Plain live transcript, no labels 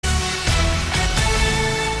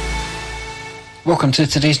Welcome to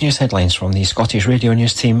today's news headlines from the Scottish Radio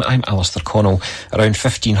News team. I'm Alistair Connell. Around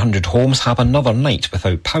 1,500 homes have another night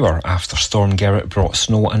without power after Storm Gerrit brought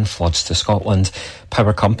snow and floods to Scotland.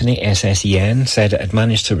 Power company SSEN said it had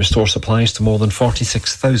managed to restore supplies to more than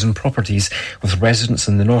 46,000 properties, with residents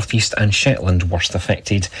in the North East and Shetland worst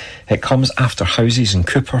affected. It comes after houses in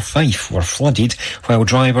Cooper, Fife were flooded, while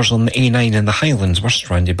drivers on the A9 in the Highlands were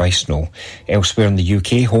stranded by snow. Elsewhere in the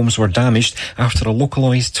UK, homes were damaged after a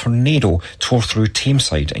localised tornado tore through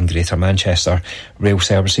Tameside in Greater Manchester. Rail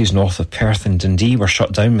services north of Perth and Dundee were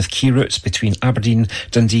shut down, with key routes between Aberdeen,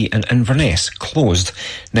 Dundee and Inverness closed.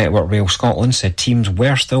 Network Rail Scotland said teams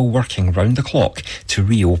were still working round the clock to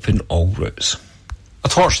reopen all routes. A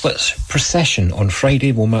torchlit procession on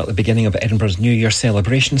Friday will mark the beginning of Edinburgh's New Year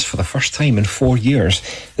celebrations for the first time in 4 years.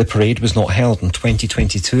 The parade was not held in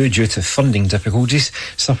 2022 due to funding difficulties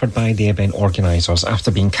suffered by the event organisers after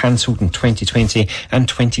being cancelled in 2020 and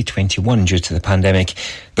 2021 due to the pandemic.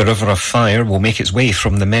 The River of Fire will make its way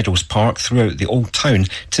from the Meadows Park throughout the Old Town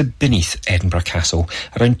to beneath Edinburgh Castle.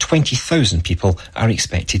 Around 20,000 people are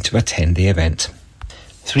expected to attend the event.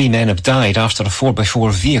 3 men have died after a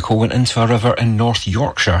 4x4 vehicle went into a river in North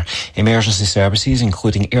Yorkshire. Emergency services,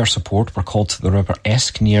 including air support, were called to the River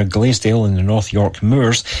Esk near Glaisdale in the North York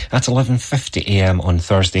Moors at 11:50am on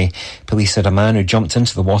Thursday. Police said a man who jumped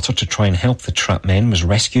into the water to try and help the trapped men was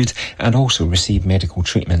rescued and also received medical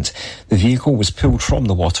treatment. The vehicle was pulled from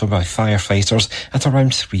the water by firefighters at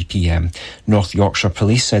around 3pm. North Yorkshire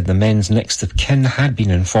Police said the men's next of kin had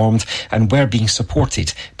been informed and were being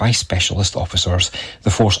supported by specialist officers.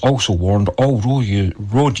 The force also warned all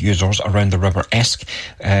road users around the River Esk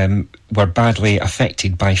were badly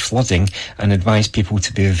affected by flooding and advised people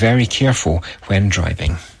to be very careful when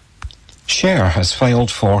driving. Cher has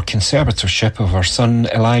filed for conservatorship of her son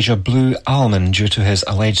Elijah Blue Allman due to his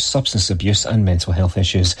alleged substance abuse and mental health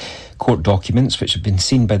issues. Court documents, which have been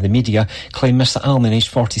seen by the media, claim Mr Allman, aged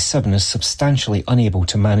 47, is substantially unable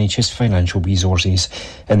to manage his financial resources.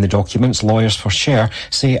 In the documents, lawyers for Cher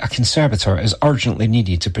say a conservator is urgently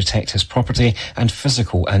needed to protect his property and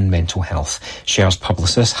physical and mental health. Cher's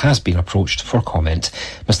publicist has been approached for comment.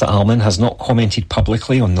 Mr Allman has not commented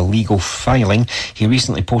publicly on the legal filing. He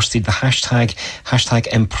recently posted the hashtag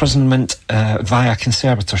imprisonment via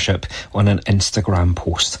conservatorship on an Instagram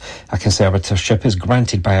post. A conservatorship is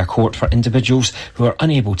granted by a court for individuals who are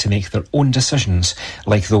unable to make their own decisions,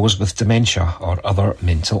 like those with dementia or other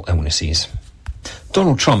mental illnesses.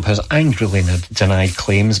 Donald Trump has angrily denied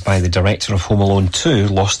claims by the director of Home Alone 2,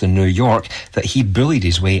 Lost in New York, that he bullied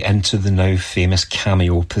his way into the now famous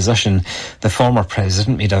cameo position. The former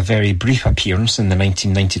president made a very brief appearance in the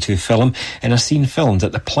 1992 film in a scene filmed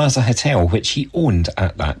at the Plaza Hotel, which he owned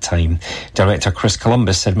at that time. Director Chris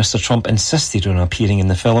Columbus said Mr Trump insisted on appearing in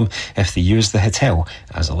the film if they used the hotel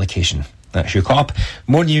as a location. That's your cop.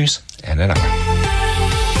 More news in an hour.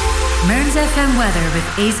 Mearns FM weather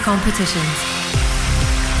with Ace Competitions.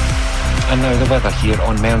 And now the weather here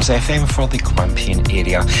on Mearns FM for the Grampian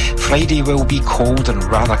area. Friday will be cold and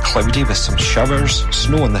rather cloudy with some showers,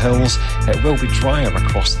 snow on the hills. It will be drier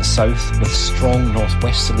across the south with strong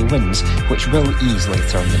northwesterly winds, which will ease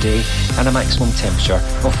later in the day, and a maximum temperature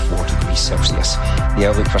of 4 degrees Celsius. The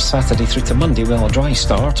outlook for Saturday through to Monday will a dry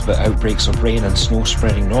start, but outbreaks of rain and snow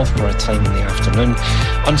spreading north for a time in the afternoon.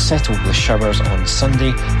 Unsettled with showers on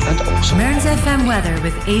Sunday and also... Mearns FM weather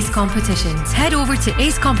with Ace Competitions. Head over to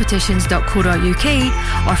acecompetitions.co.uk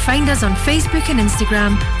or find us on Facebook and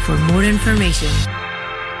Instagram for more information.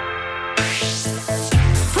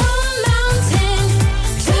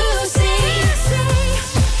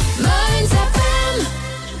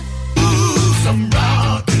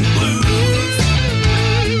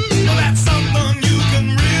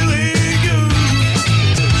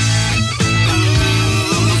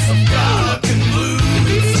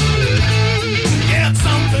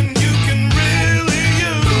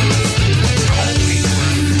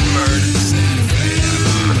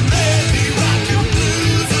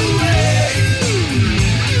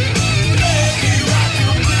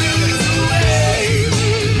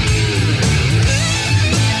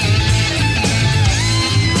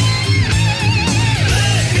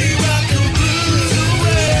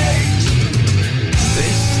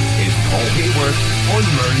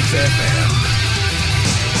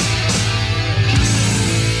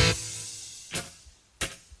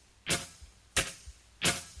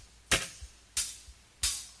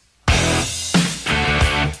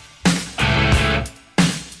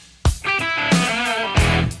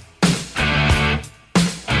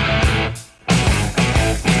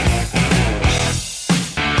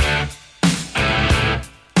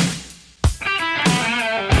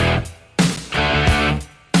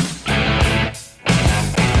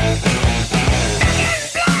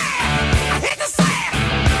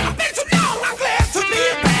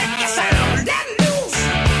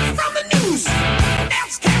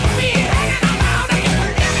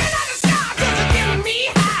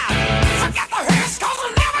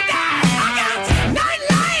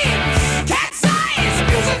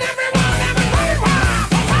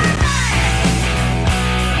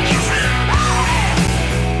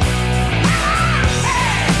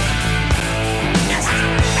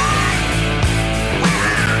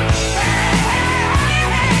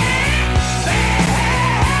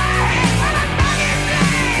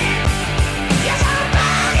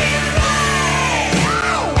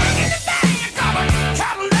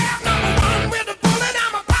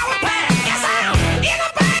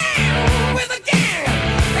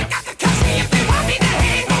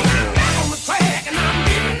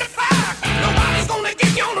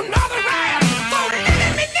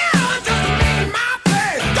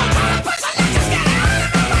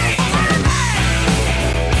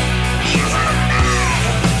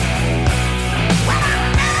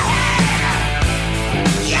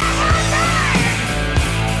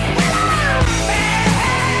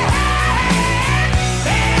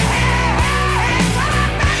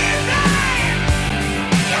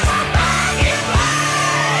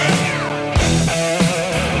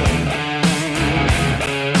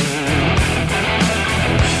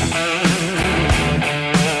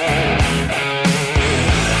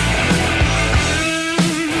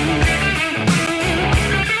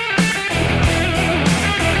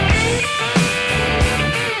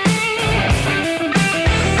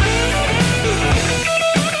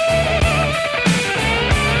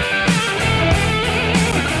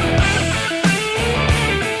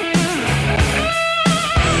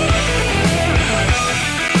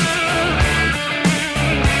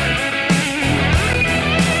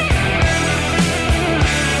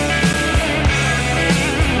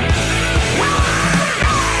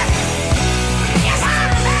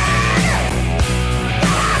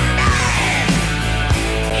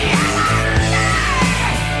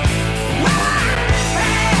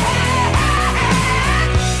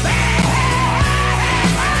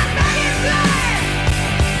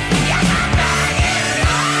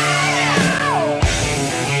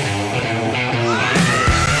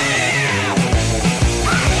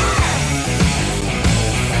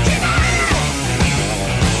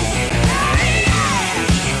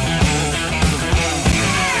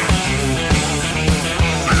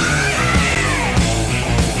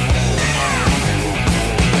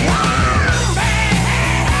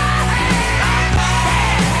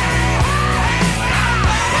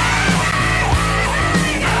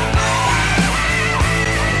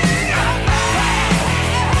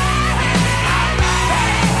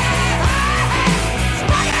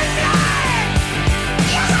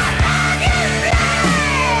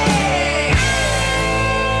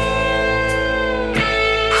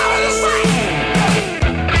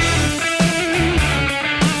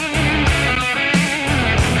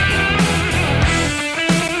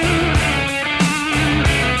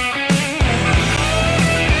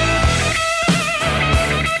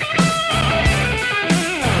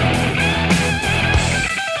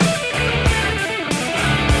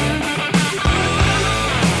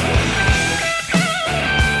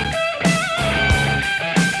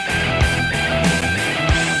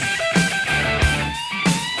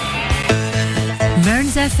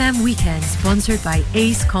 weekend sponsored by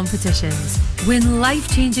Ace Competitions. Win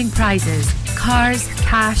life-changing prizes, cars,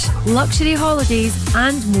 cash, luxury holidays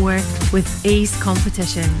and more with Ace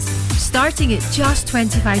Competitions. Starting at just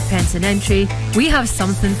 25p an entry, we have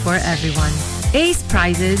something for everyone. Ace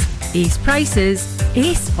prizes, Ace prices,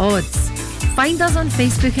 Ace odds. Find us on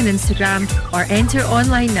Facebook and Instagram or enter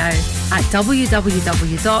online now at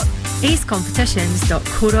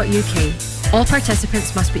www.acecompetitions.co.uk. All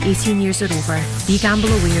participants must be 18 years or over.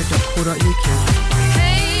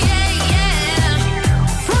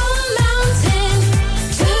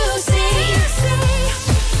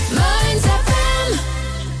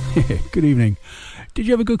 Good evening. Did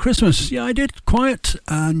you have a good Christmas? Yeah, I did. Quiet,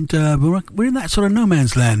 and we're in that sort of no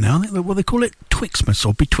man's land now. Well, they call it Twixmas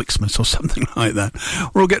or Betwixmas or something like that.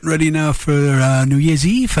 We're all getting ready now for New Year's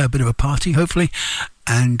Eve, a bit of a party, hopefully.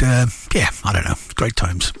 And, yeah, I don't know. Great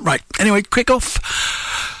times. Right, anyway, kick off.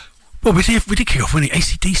 Well, we did kick off, wasn't it?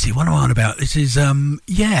 AC/DC, what am I on about? This is,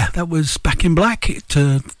 that was Back in Black.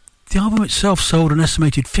 The album itself sold an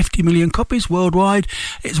estimated 50 million copies worldwide.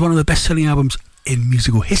 It's one of the best-selling albums in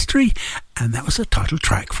musical history, and that was the title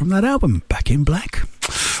track from that album, Back in Black.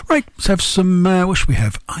 Right, let's have some, what should we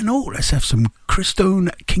have? I know, let's have some Christone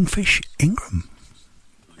Kingfish Ingram.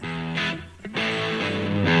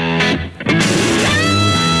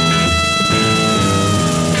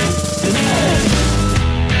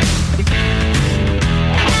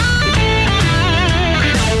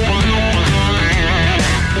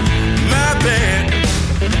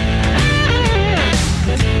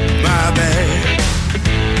 My bad.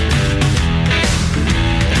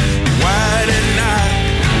 Why didn't I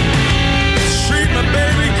treat my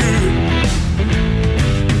baby good?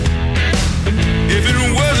 If it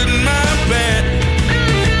wasn't my bad,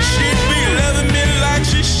 she'd be loving me like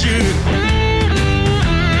she should.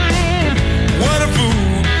 What a fool.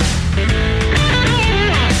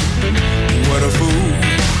 What a fool.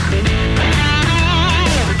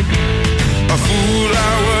 A fool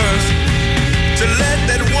I was to let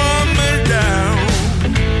that woman down.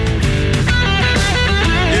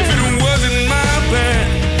 If it wasn't my bad,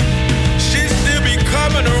 she'd still be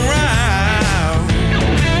coming around.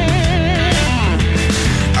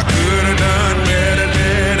 I could have done better,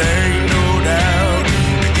 there ain't no doubt.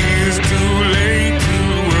 It's too late to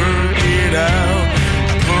work it out.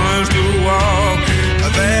 I punched the wall,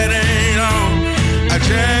 that ain't all. I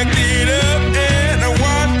jacked it up and I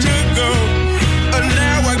watched her go.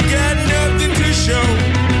 Now I got nothing to show.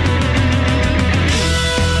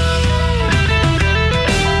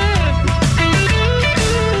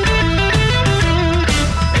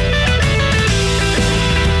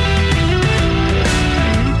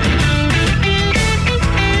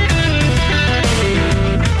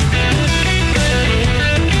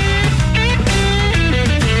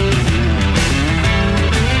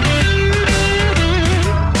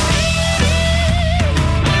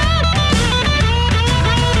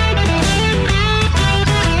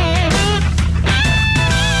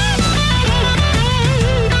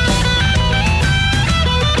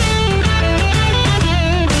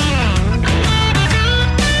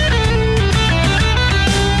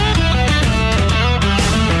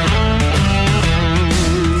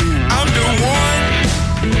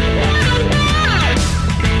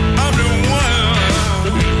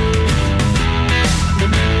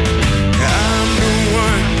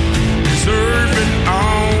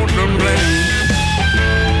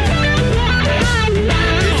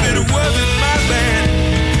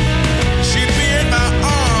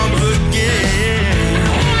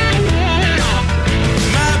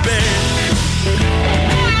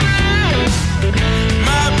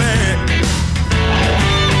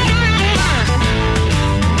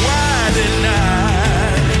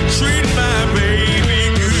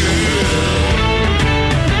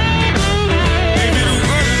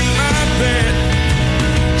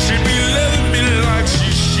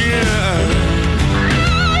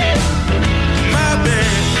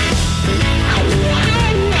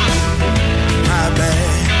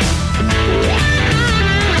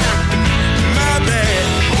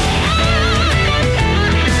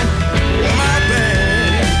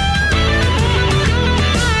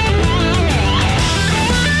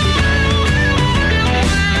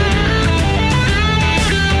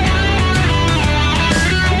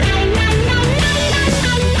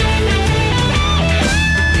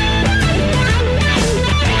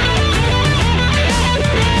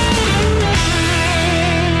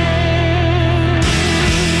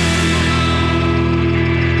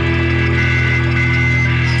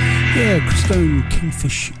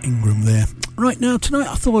 Kingfish Ingram there. Right, now tonight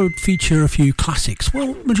I thought I would feature a few classics.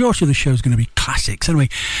 Well, majority of the show is going to be classics. Anyway,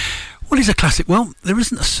 What is a classic? Well, there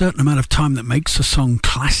isn't a certain amount of time that makes a song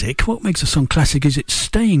classic. What makes a song classic is its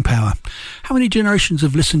staying power. How many generations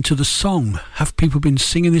have listened to the song? Have people been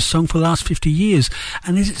singing this song for the last 50 years?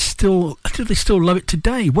 And do they still love it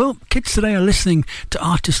today? Well, kids today are listening to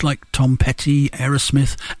artists like Tom Petty,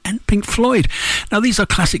 Aerosmith and Pink Floyd. Now, these are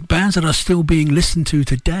classic bands that are still being listened to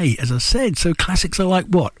today, as I said. So classics are like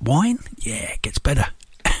what? Wine? Yeah, it gets better.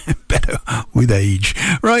 Better with age.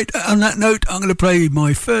 Right, on that note, I'm going to play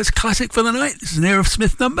my first classic for the night. This is an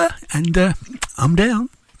Aerosmith number, and I'm down.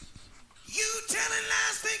 You telling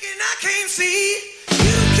lies thinking I can't see.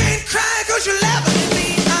 You can't cry 'cause you're laughing at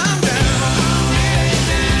me. I'm down.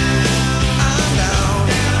 I'm down.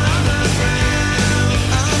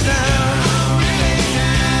 I'm down.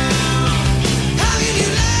 How can you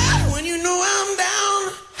laugh when you know I'm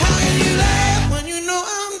down? How can you laugh when you know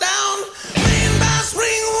I'm down? Man by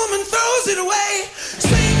spring, woman throws it away.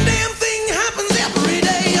 Same damn thing happens every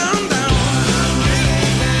day. I'm down.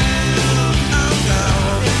 I'm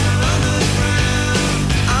down.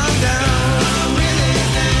 I'm down.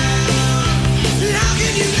 How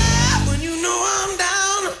can you laugh when you know I'm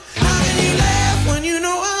down? How can you laugh when you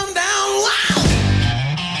know I'm down? Wow!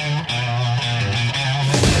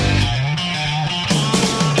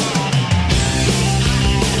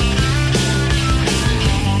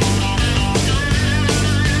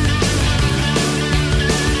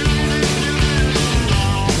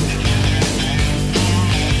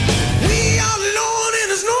 We are alone and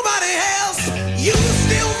there's nobody else. You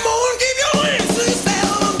still mourn, give your hands to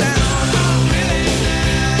yourself. I'm down.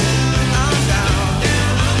 I'm down.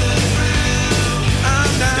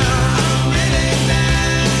 I'm down.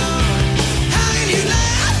 How can you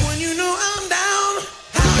laugh when you know I'm down?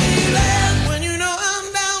 How can you laugh when you know I'm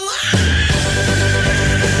down?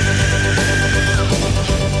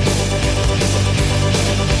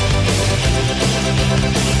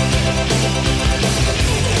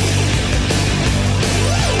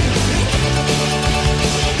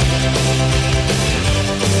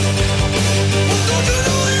 Don't you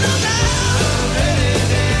know that I'm down?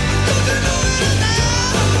 Don't you know that I'm down?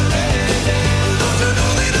 Don't you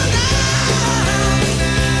know that I'm down? Don't you know that I'm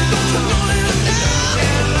down?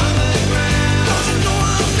 Don't you know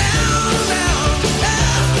I'm down,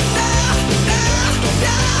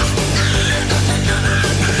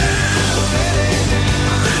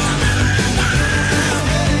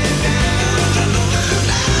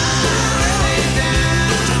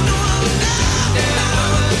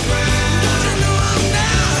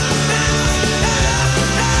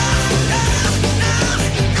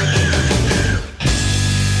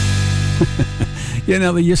 Yeah,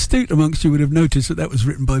 now the astute amongst you would have noticed that was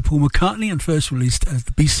written by Paul McCartney and first released as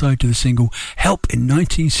the B-side to the single Help in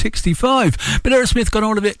 1965. But Aerosmith got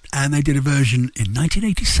hold of it and they did a version in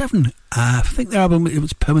 1987. I think their album, it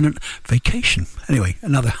was Permanent Vacation. Anyway,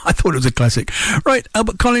 I thought it was a classic. Right,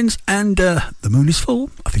 Albert Collins and The Moon is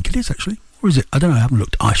Full. I think it is actually. Or is it? I don't know, I haven't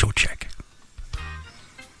looked. I shall check.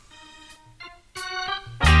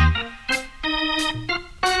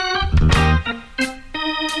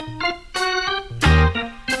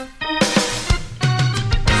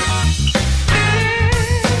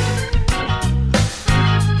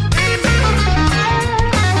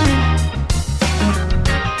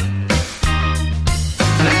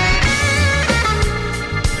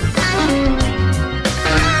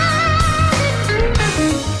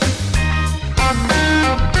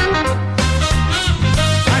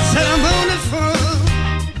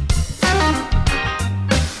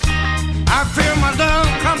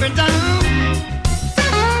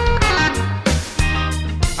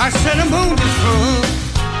 I said the moon is full.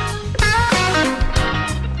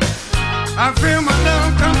 I feel my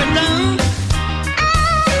love coming down.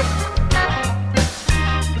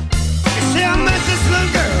 You see, I met this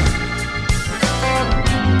little girl.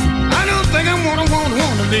 I don't think I'm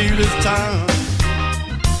wanna leave this town.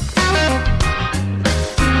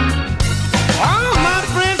 All my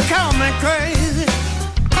friends call me crazy.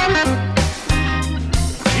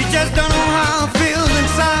 You just don't know how I feel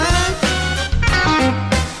inside.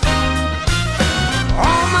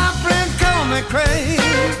 All my friends call me crazy.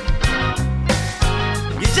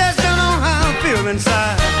 You just don't know how I feel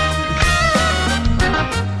inside.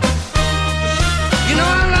 You know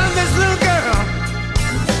I love this little girl,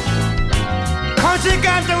 'cause she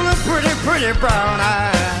got those pretty, pretty brown eyes.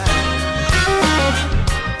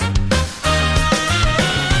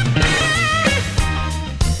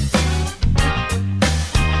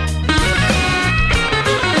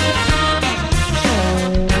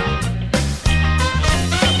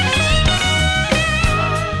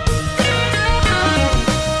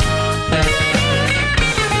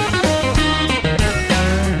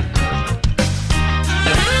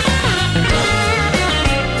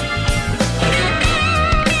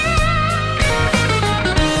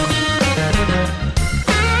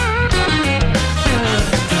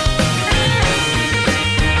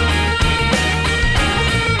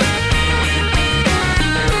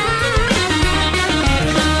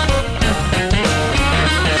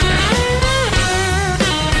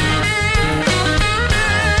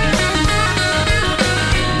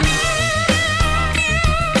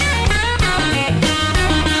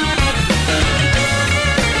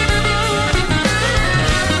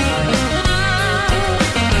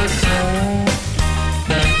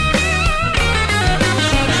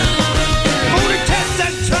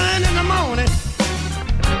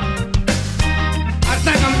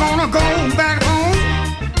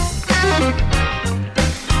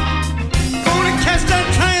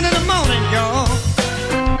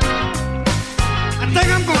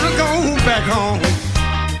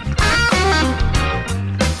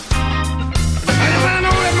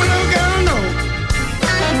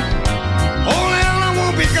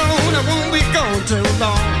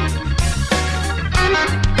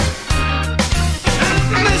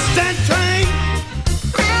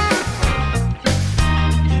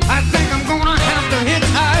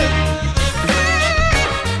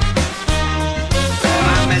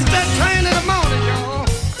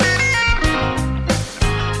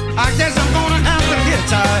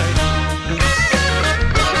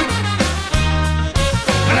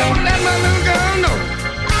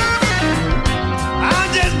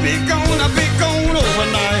 be gone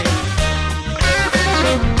overnight.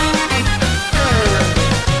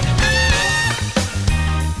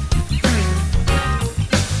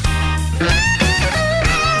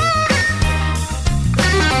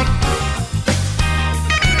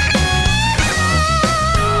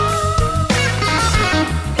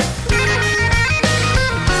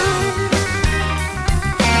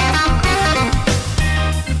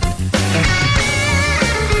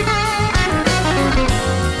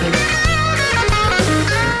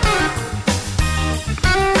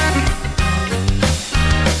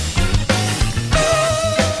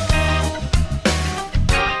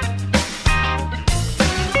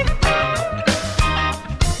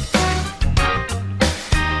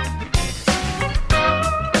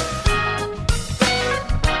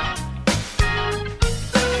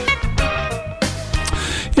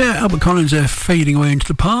 Albert Collins fading away into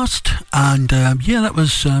the past, and that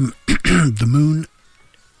was The Moon.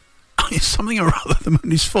 It's something or other. The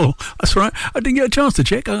moon is full. That's right. I didn't get a chance to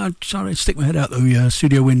check. I'm trying to stick my head out the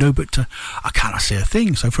studio window, but I can't see a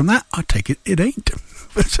thing. So from that, I take it ain't.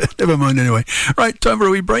 But never mind anyway. Right, time for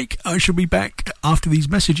a wee break. I shall be back after these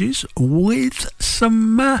messages with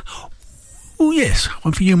some... oh, yes,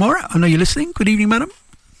 one for you, Maura. I know you're listening. Good evening, madam.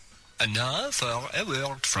 And now for a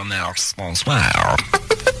word from our sponsor.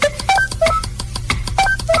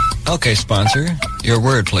 Okay, sponsor, your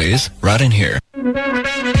word, please. Right in here.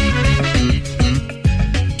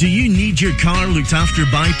 Do you need your car looked after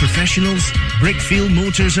by professionals? Brickfield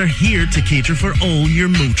Motors are here to cater for all your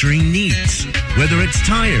motoring needs. Whether it's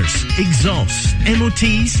tyres, exhausts,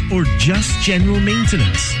 MOTs, or just general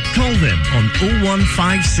maintenance, call them on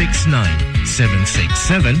 01569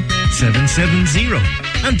 767 770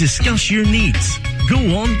 and discuss your needs. Go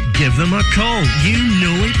on, give them a call. You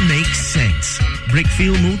know it makes sense.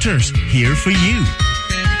 Brickfield Motors, here for you.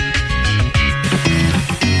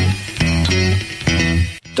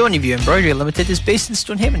 Stoneyview Embroidery Limited is based in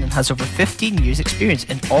Stonehaven and has over 15 years experience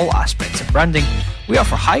in all aspects of branding. We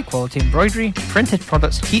offer high quality embroidery, printed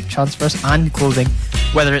products, heat transfers and clothing.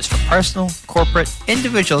 Whether it's for personal, corporate,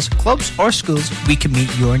 individuals, clubs or schools, we can meet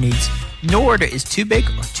your needs. No order is too big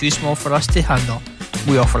or too small for us to handle.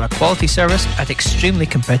 We offer a quality service at extremely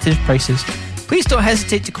competitive prices. Please don't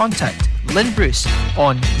hesitate to contact Lynn Bruce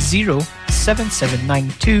on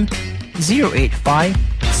 07792 085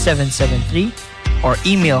 773 or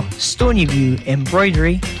email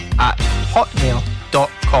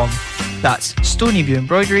stonyviewembroidery@hotmail.com. That's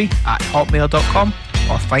stonyviewembroidery@hotmail.com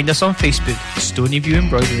or find us on Facebook, Stoneyview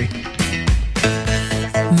Embroidery.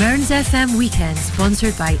 Mearns FM Weekend,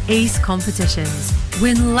 sponsored by Ace Competitions.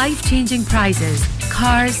 Win life-changing prizes,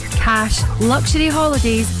 cars, cash, luxury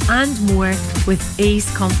holidays and more with Ace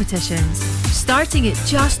Competitions. Starting at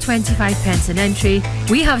just 25p an entry,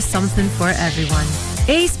 we have something for everyone.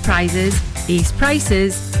 Ace prizes, Ace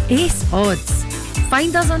prices, Ace odds.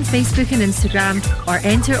 Find us on Facebook and Instagram or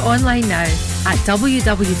enter online now at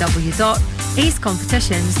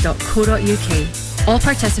www.acecompetitions.co.uk. All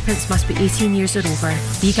participants must be 18 years or over.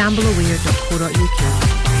 BeGambleAware.co.uk.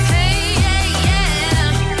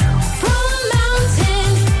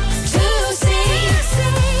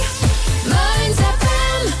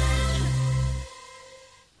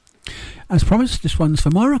 As promised, this one's for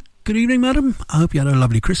Maura. Good evening, madam. I hope you had a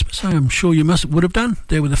lovely Christmas. I am sure you would have done.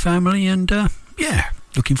 There with the family and,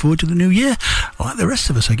 looking forward to the new year. Like the rest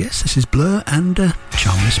of us, I guess. This is Blur and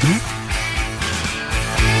Charmless Man.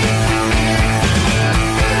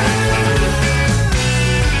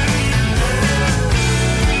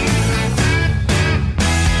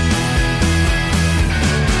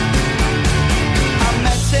 I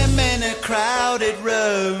met him in a crowded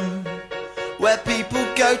room where people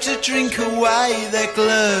go to drink away their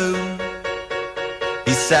gloom.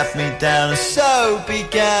 He sat me down and so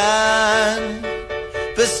began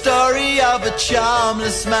the story of a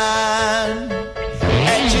charmless man,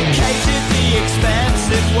 educated the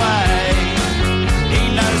expensive way.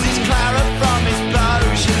 He knows his Clara from his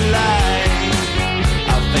Beaujolais.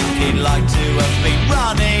 I think he'd like to have been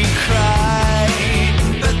running cray,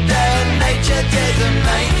 but then nature didn't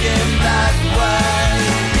make him that way.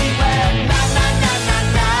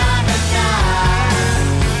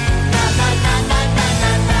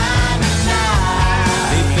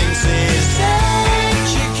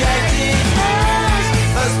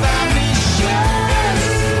 Family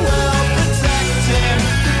shows will protect him.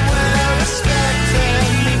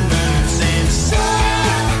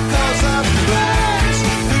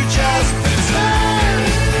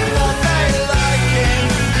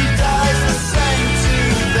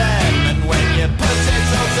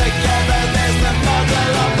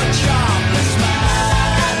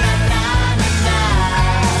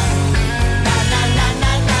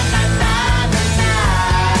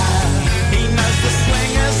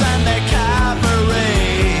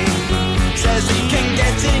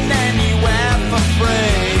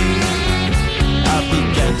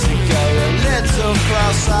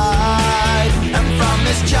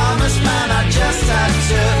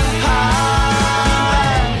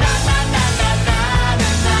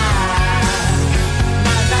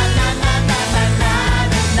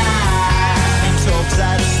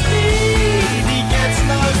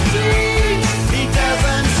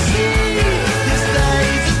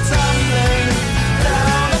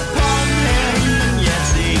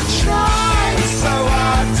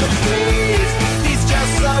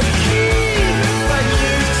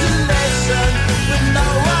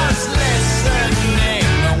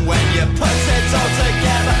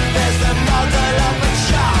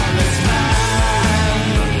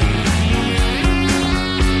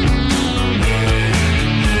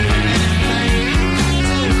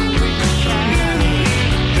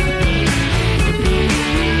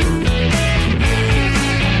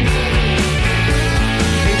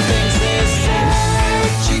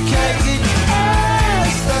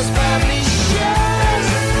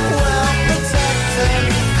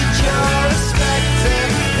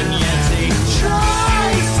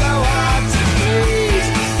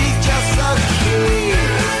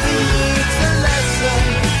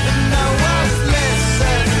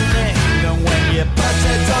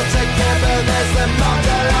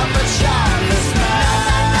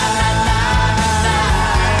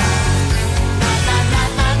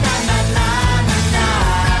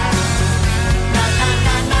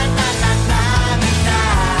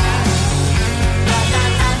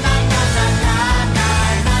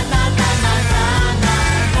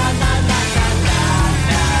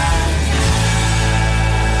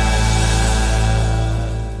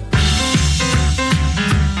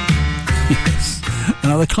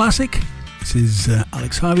 Another classic. This is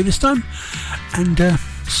Alex Harvey this time, and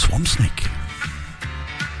Swamp Snake.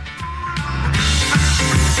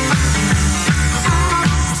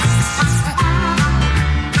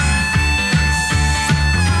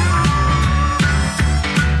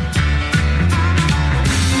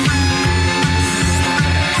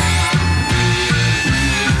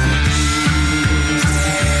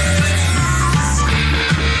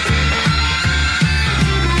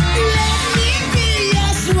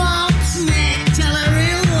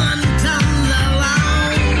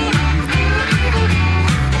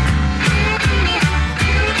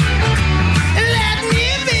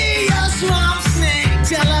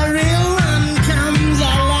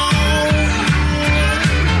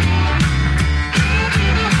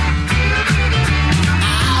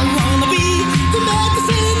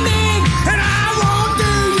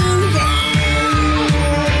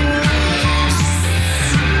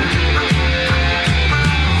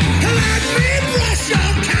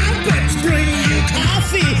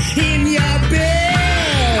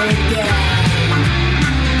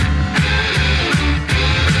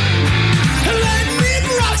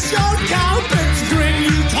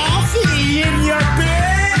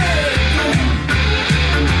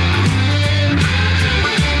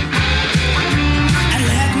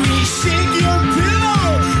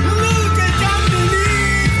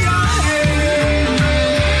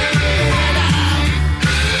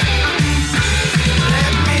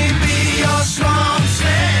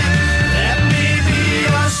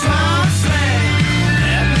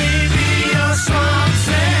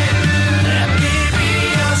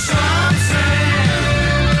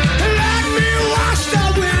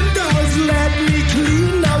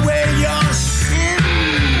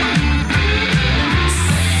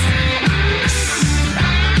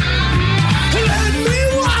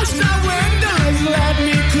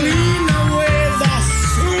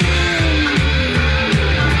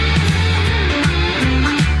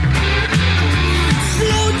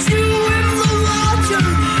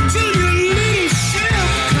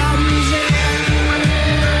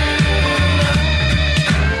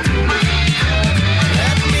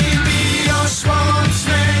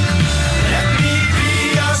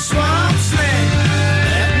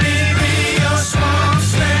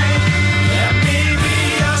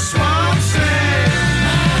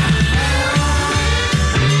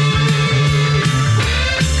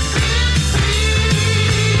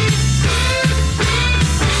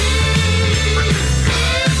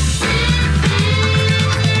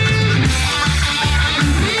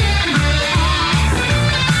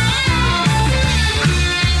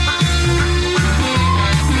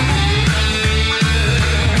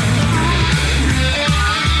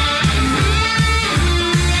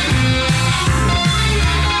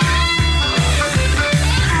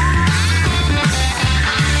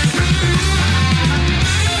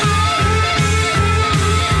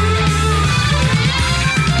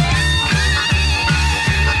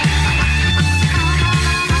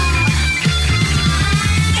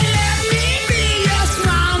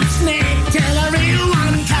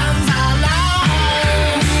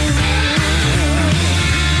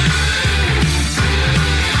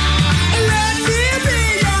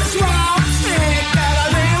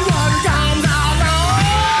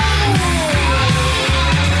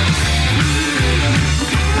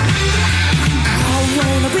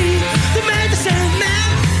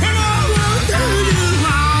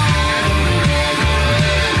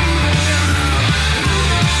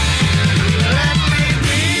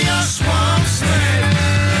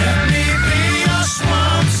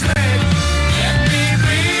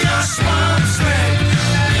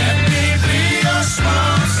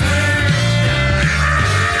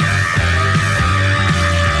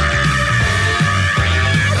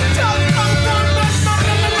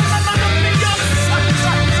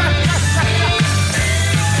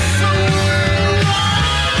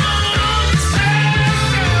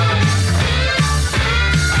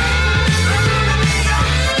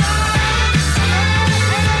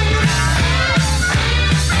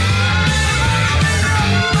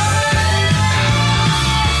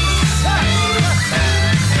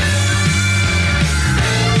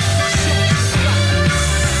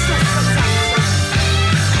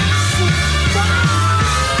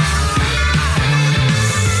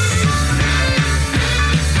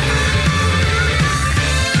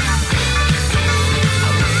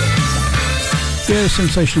 Yeah,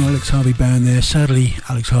 sensational Alex Harvey band there. Sadly,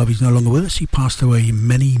 Alex Harvey's no longer with us. He passed away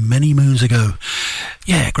many, many moons ago.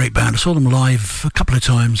 Yeah, great band. I saw them live a couple of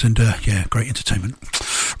times and, yeah, great entertainment.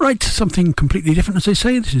 Right, something completely different, as they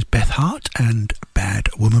say. This is Beth Hart and Bad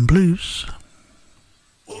Woman Blues.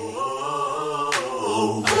 Oh,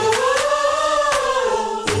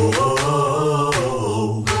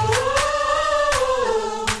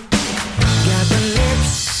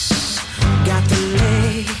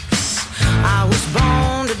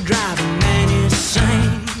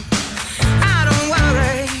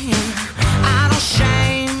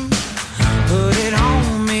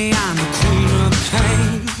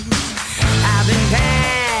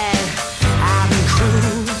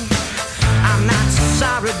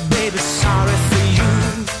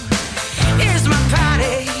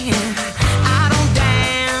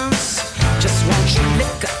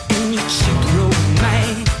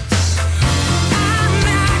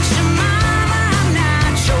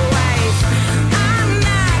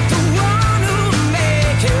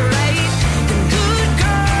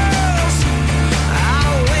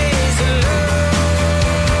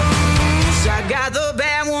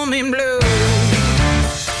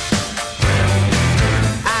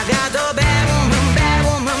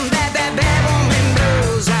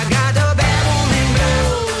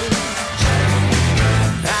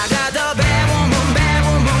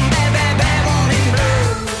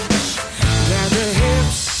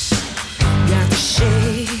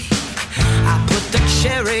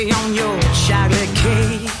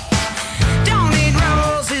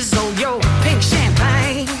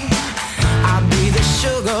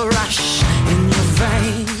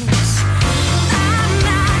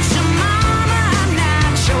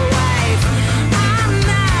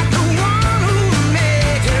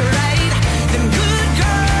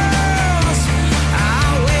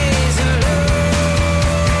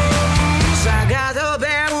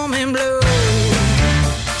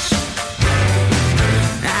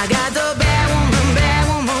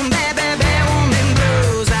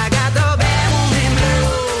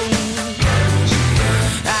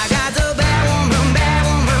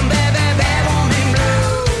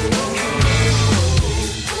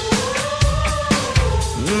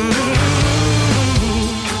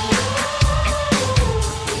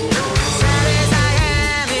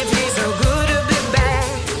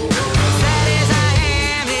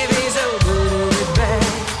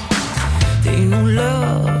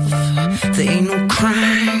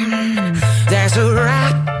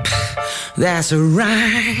 That's a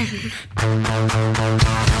rhyme.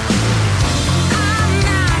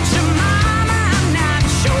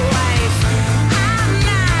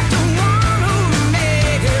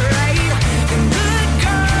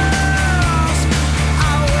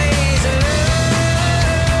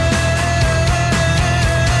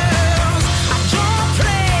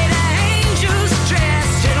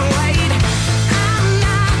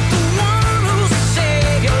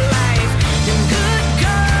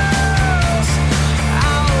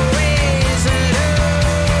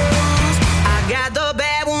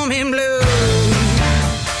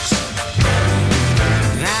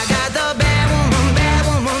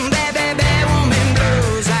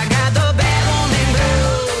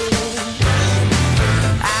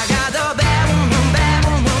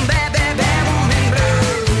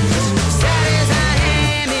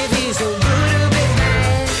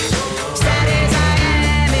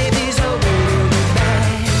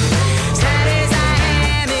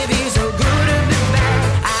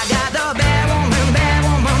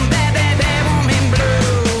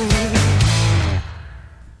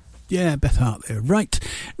 Yeah, Beth Hart there. Right,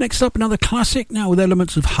 next up, another classic, now with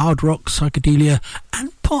elements of hard rock, psychedelia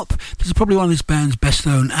and pop. This is probably one of this band's best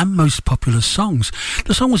known and most popular songs.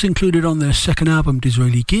 The song was included on their second album,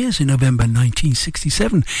 Disraeli Gears, in November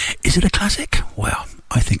 1967. Is it a classic? Well,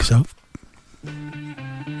 I think so.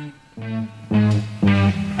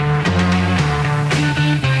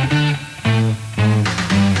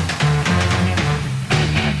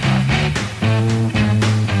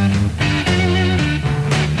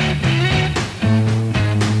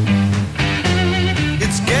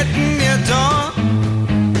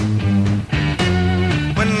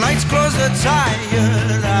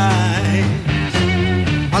 Tired eyes,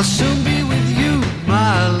 I'll soon be with you,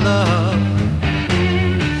 my love.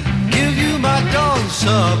 Give you my dawn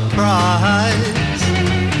surprise.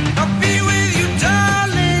 I'll be with you,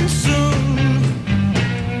 darling, soon.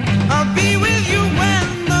 I'll be with you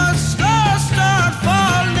when the stars start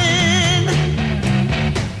falling.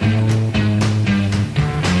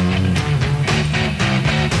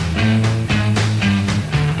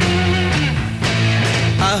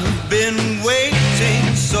 I've been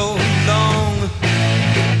waiting so long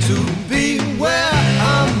to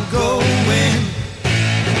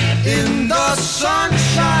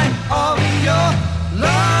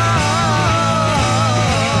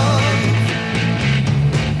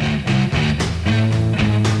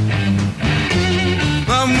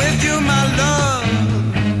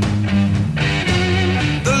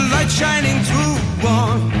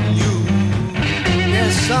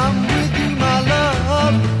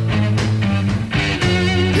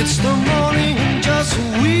It's the morning and just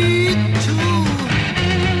we two.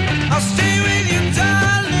 I'll stay with you,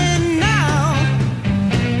 darling, now.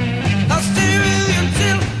 I'll stay with you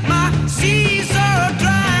till my seas are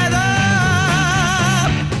dried up.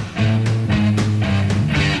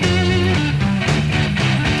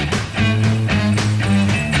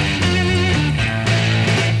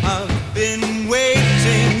 I've been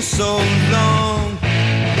waiting so long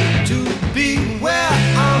to be where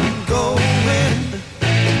I'm going,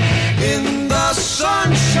 in the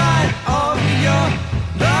sunshine of your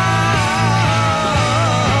love.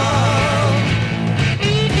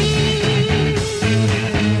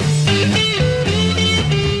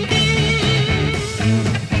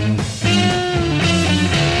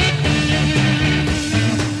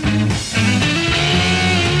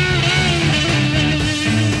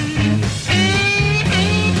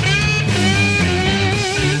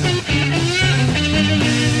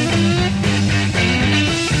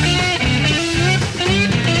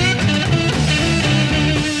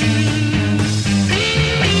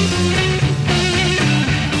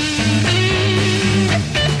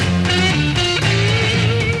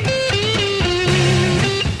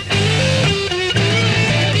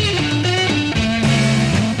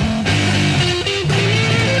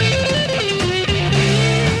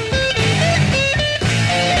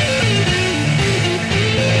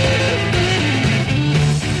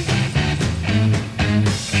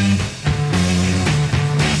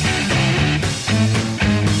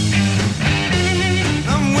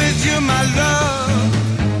 I'm with you, my love.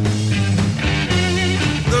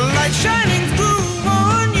 The light shining through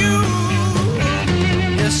on you.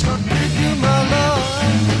 Yes, I'm with you, my love.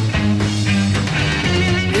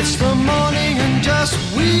 It's the morning and just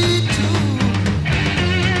we two.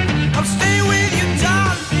 I'll stay with you,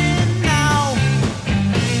 darling, now.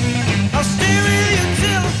 I'll stay with you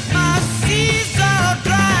till my seas are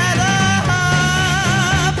dried up.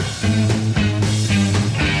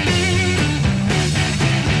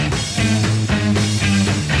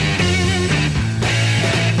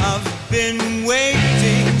 I've been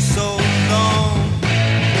waiting so long.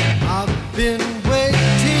 I've been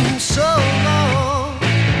waiting so long.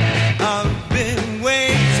 I've been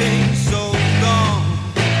waiting so long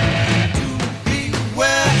to be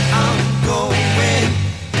where I'm going,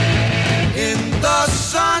 in the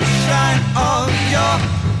sunshine of your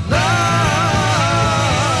love.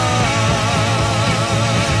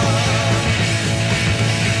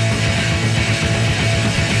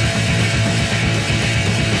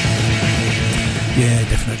 Yeah,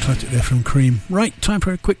 definite classic there from Cream. Right, time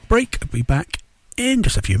for a quick break. I'll be back in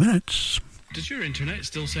just a few minutes. Does your internet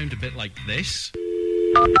still sound a bit like this?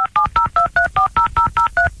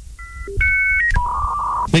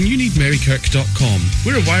 Then you need Marykirk.com.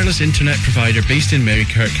 We're a wireless internet provider based in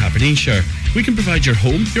Marykirk, Aberdeenshire. We can provide your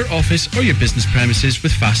home, your office or your business premises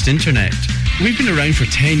with fast internet. We've been around for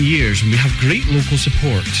 10 years and we have great local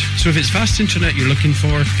support. So if it's fast internet you're looking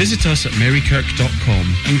for, visit us at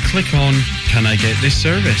Marykirk.com and click on Can I Get This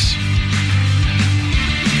Service?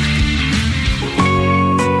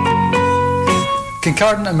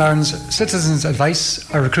 Kincardine and Mearns Citizens Advice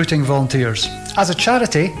are recruiting volunteers. As a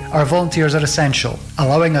charity, our volunteers are essential,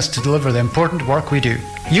 allowing us to deliver the important work we do.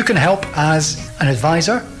 You can help as an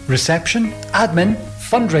advisor, reception, admin,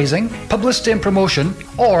 fundraising, publicity and promotion,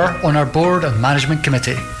 or on our board and management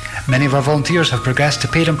committee. Many of our volunteers have progressed to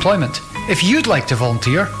paid employment. If you'd like to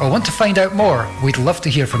volunteer or want to find out more, we'd love to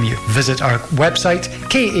hear from you. Visit our website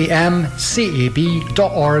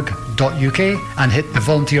kamcab.org.uk and hit the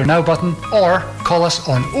Volunteer Now button, or call us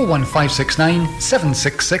on 01569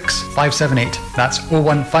 766 578. That's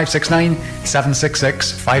 01569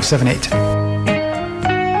 766 578.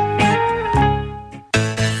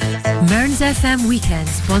 Mearns FM Weekend,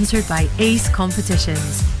 sponsored by Ace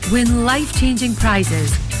Competitions. Win life-changing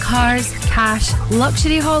prizes, cars, cash,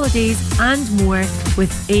 luxury holidays and more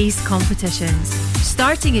with Ace Competitions.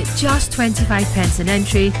 Starting at just 25 pence an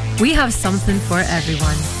entry, we have something for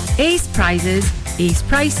everyone. Ace prizes, Ace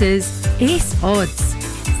prices, Ace odds.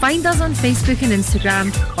 Find us on Facebook and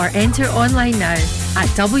Instagram or enter online now at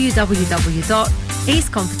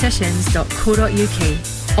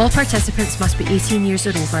www.acecompetitions.co.uk. All participants must be 18 years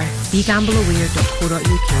or over.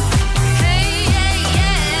 BeGambleAware.co.uk.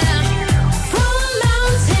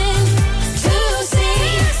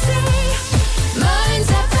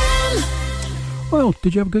 Well,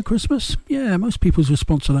 did you have a good Christmas? Yeah, most people's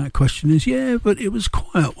response to that question is, yeah, but it was a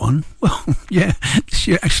quiet one. Well, yeah, this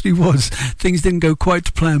year actually was. Things didn't go quite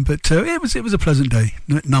to plan, but it was a pleasant day,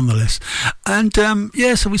 nonetheless. And,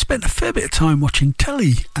 yeah, so we spent a fair bit of time watching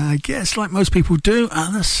telly, I guess, like most people do,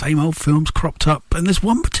 and the same old films cropped up. And there's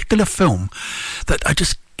one particular film that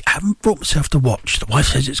haven't brought myself to watch. The wife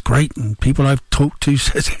says it's great, and people I've talked to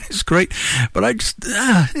says it's great. But I just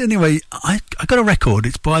anyway, I got a record.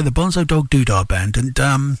 It's by the Bonzo Dog Doodah Band, and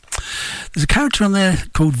there's a character on there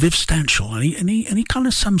called Viv Stanshall, and he kind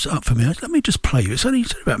of sums it up for me. Let me just play you. It's only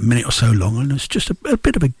about a minute or so long, and it's just a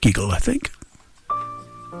bit of a giggle, I think.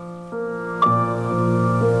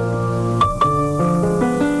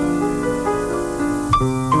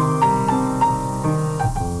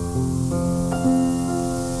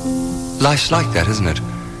 Life's like that, isn't it?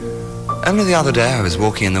 Only the other day I was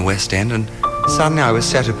walking in the West End and suddenly I was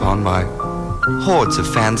set upon by hordes of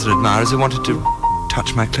fans and admirers who wanted to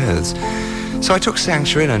touch my clothes. So I took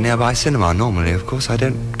sanctuary in a nearby cinema. Normally, of course, I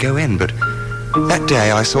don't go in, but that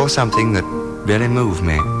day I saw something that really moved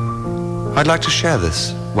me. I'd like to share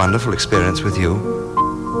this wonderful experience with you.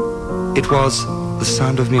 It was the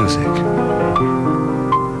sound of music.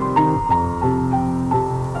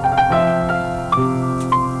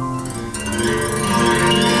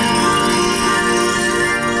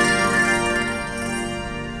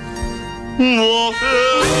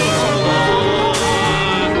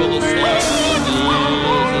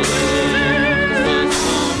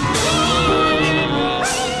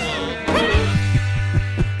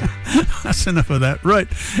 That's enough of that. Right,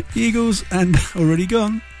 Eagles and Already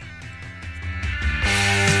Gone.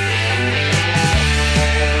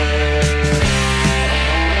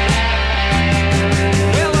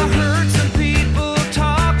 Well, I heard some people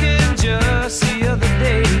talking just the other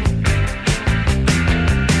day,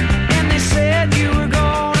 and they said you were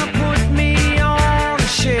gonna put me on a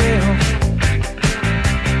shelf.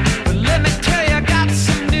 But let me tell you, I got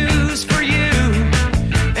some news for you,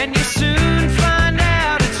 and you soon find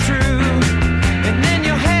out it's true. And then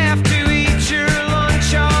you'll have to eat your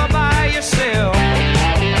lunch all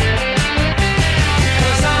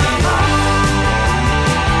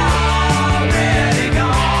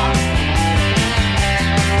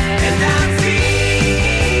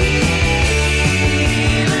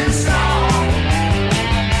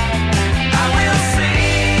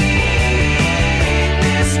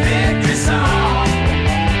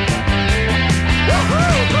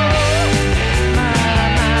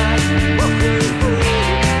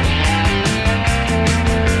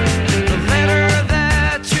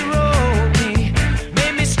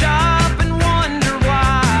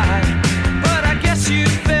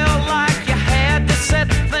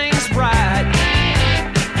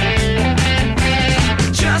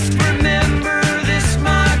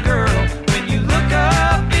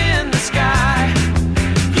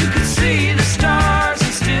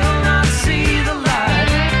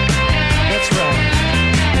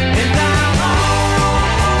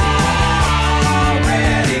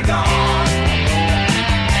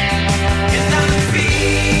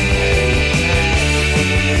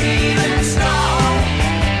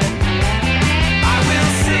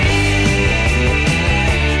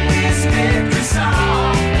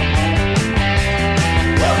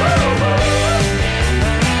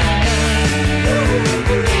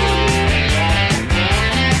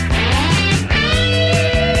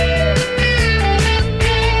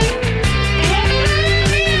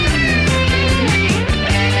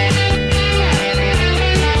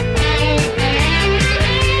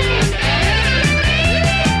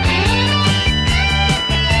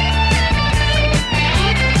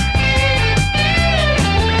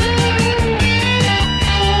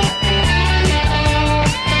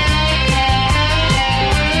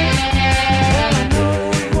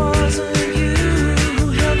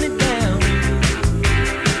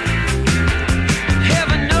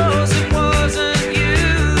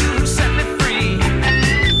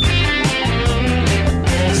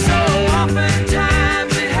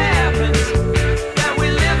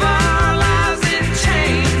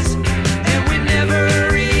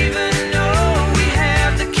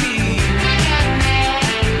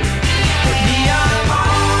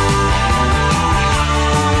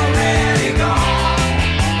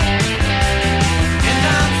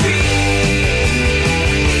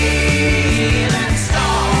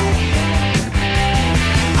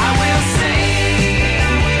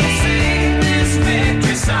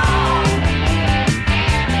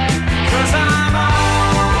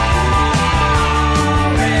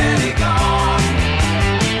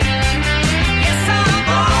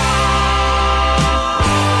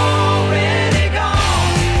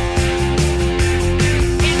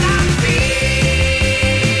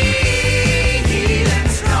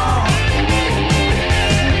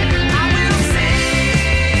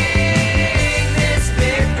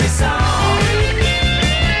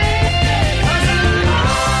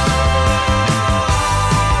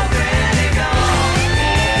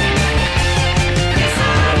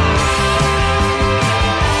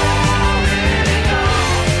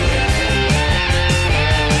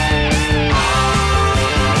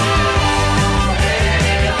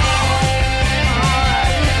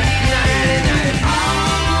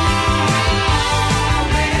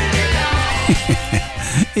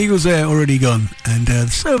Eagles Air already gone, and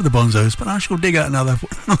so have the Bonzos, but I shall dig out another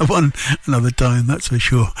one another time, that's for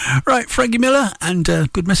sure. Right, Frankie Miller, and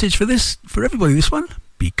good message for everybody, this one.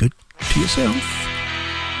 Be good to yourself.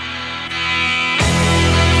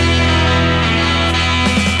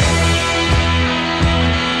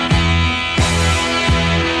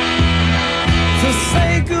 To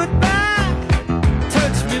say goodbye,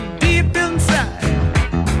 touch me deep inside.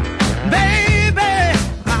 Baby,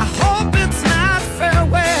 I hope it's not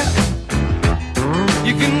farewell.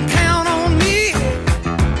 You can count on me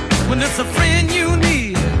when it's a friend you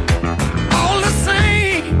need. All the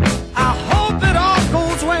same, I hope it all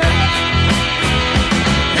goes well.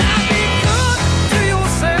 Now be good to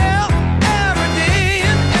yourself every day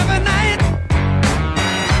and every night.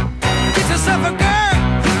 Get yourself a girl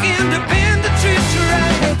you can depend to treat you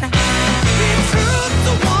right. Be true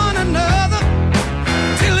to one another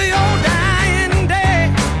till your dying day.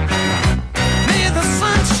 May the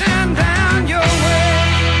sun shine down your way.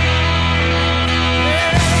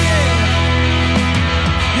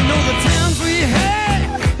 You know the times we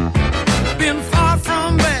had been far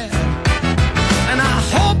from bad, and I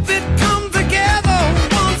hope it come together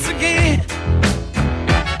once again.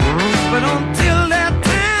 But until that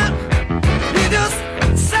time, you just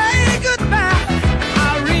say goodbye.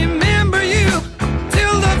 I remember you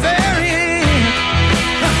till the very end.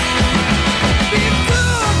 Be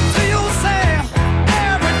good to yourself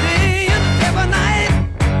every day and every night.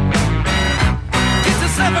 Get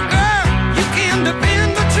yourself a girl you can depend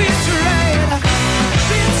to treat you right.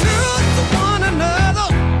 Be true to one another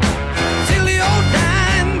till your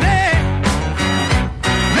dying day.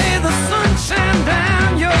 May the sun shine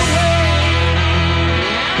down your way.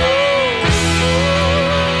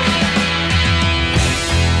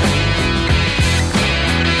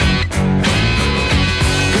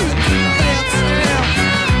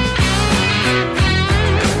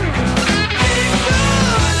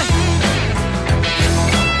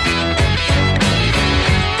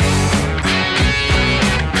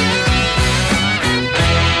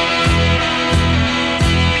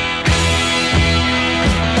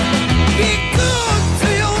 Be good to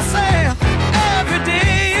yourself every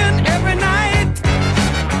day and every night.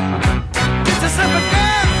 Get yourself a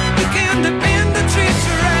girl you can depend to treat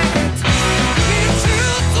you right. Be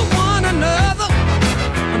true to one another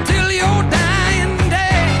until your dying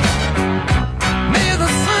day. May the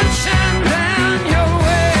sun shine down your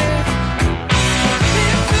way. Be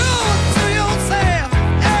good to yourself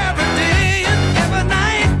every day and every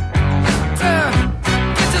night.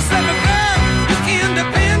 Get yourself a girl you can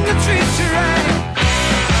depend to treat you right.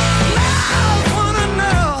 Love one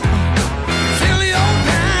another till your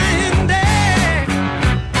dying day.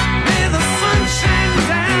 May the sun shine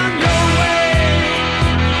down your way.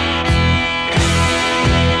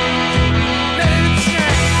 Let it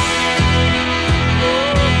shine.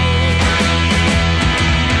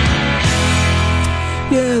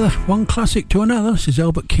 Yeah, one classic to another. This is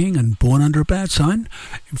Albert King and Born Under a Bad Sign.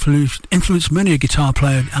 Influenced many a guitar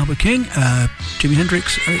player, Albert King, Jimi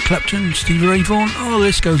Hendrix, Eric Clapton, Stevie Ray Vaughan. Oh, the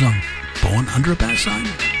list goes on. Born Under a Bad Sign,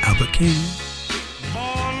 Albert King.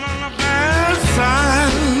 Bad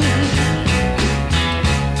sign.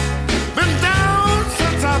 Been down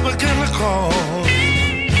since I began to call.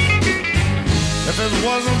 If it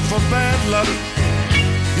wasn't for bad luck,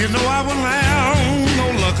 you know I wouldn't have no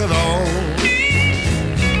luck at all.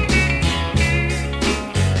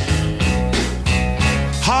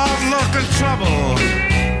 Hard luck and trouble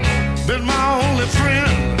been my only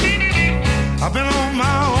friend. I've been on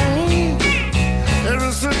my own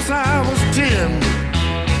ever since I was 10.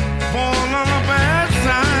 Born on a bad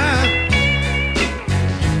side.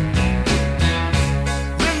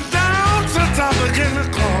 Been down since I began to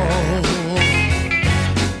call.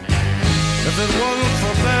 If it wasn't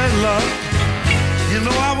for bad luck, you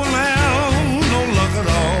know I wouldn't have no luck at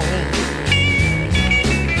all.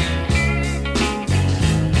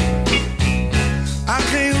 I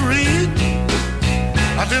can't read,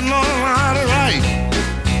 I didn't know how to write.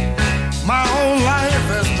 My whole life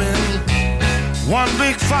has been one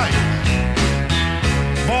big fight.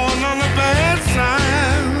 Born on the bad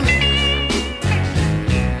side.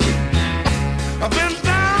 I've been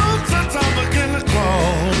down since I began to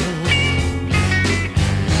crawl.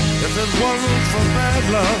 If it wasn't for bad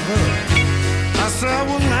luck, I said I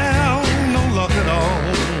wouldn't have no luck at all.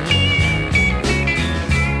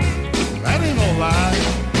 That ain't no lie.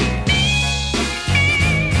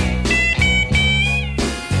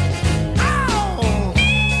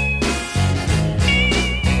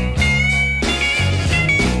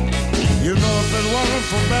 You know, if it wasn't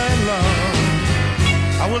for bad love,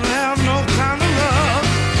 I wouldn't have no kind of love.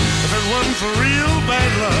 If it wasn't for real bad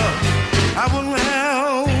bad luck, I wouldn't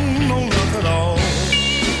have no luck at all.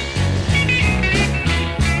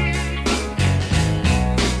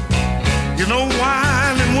 You know,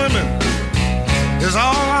 wine and women is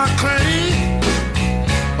all I crave.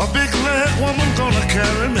 A big leg woman gonna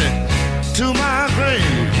carry me to my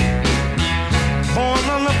grave. Born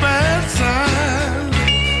on the bad side.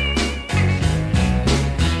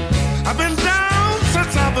 I've been down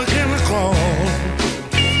since I began to crawl.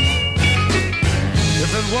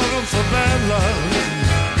 If it wasn't for bad luck,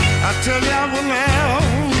 I tell you I wouldn't have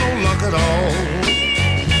no luck at all.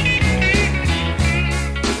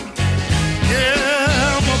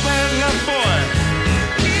 Yeah, I'm a bad luck boy.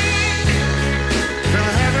 Been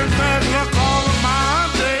having bad luck all of my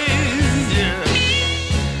days, yeah.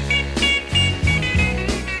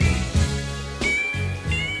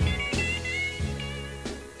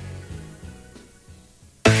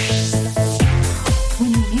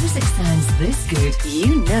 When music sounds this good,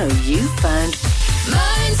 you know you found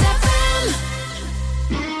Lines FM.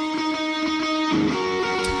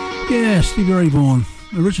 Yeah, Stevie Ray Vaughan.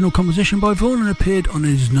 Original composition by Vaughan and appeared on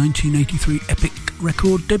his 1983 epic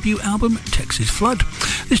record debut album, Texas Flood.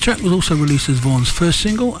 This track was also released as Vaughan's first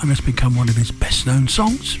single and has become one of his best known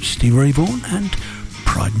songs, Stevie Ray Vaughan and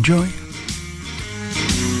Pride and Joy.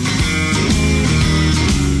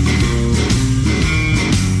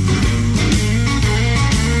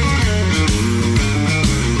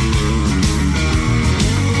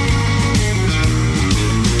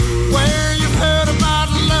 Well, you've heard about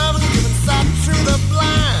love and giving sight to the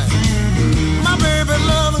blind. My baby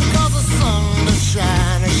loving cause the sun to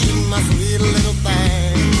shine, and she's my sweet little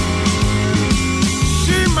thing.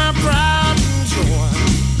 She's my pride and joy.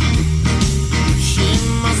 She's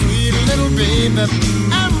my sweet little baby.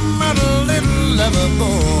 I'm a little lover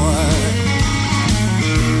boy.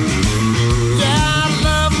 Yeah, I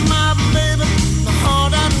love my baby, the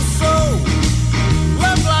heart and soul.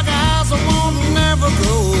 Love like eyes I won't never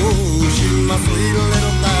go. She's my sweet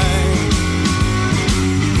little thing.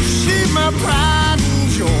 She's my pride and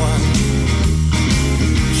joy.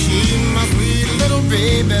 She's my sweet little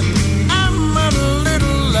baby. I'm a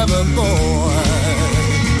little lover boy.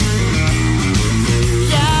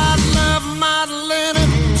 Yeah, I love my Lenny.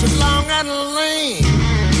 She's long and lean.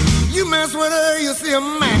 You mess with her, you see a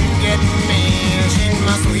man get mean. She's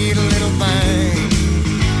my sweet little thing.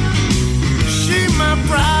 She's my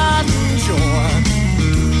pride and joy.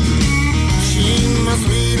 She's my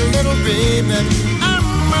sweet little baby. I'm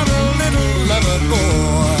a little lover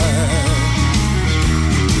boy.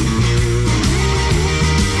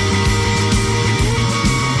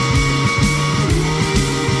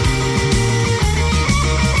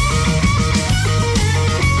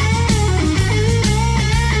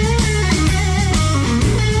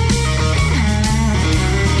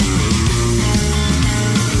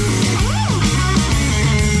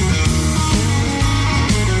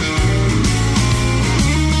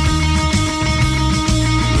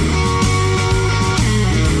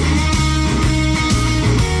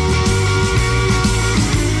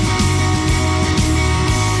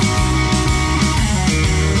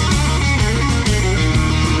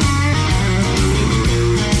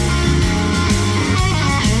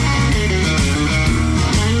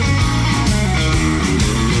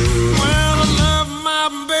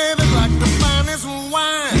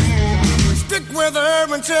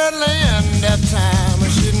 Until the end of time,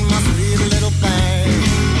 she's my sweet little thing.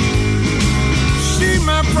 She's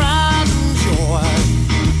my pride and joy.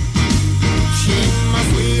 She's my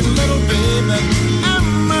sweet little baby.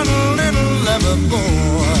 I'm a little lover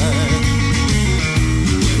boy.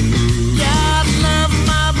 Yeah, I love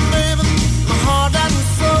my baby, my heart and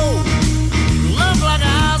soul. Love like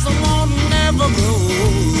eyes I won't never go.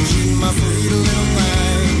 She's my sweet little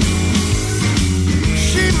thing.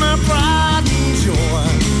 She's my pride and joy.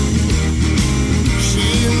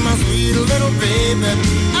 She's my sweet little baby.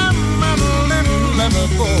 I'm a little lover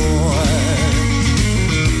boy.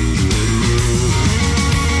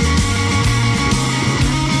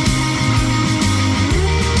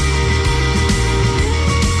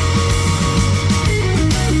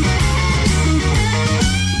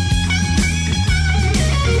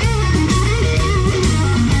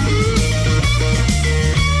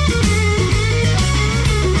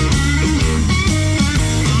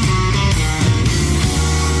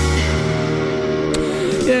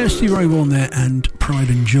 Yeah, Stevie Ray Vaughan there and Pride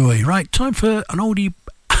and Joy. Right, time for an oldie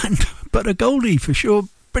and but a goldie for sure.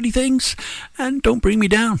 Pretty things, and don't bring me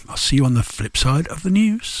down. I'll see you on the flip side of the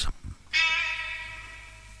news.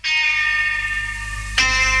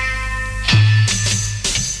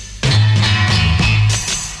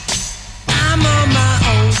 I'm on my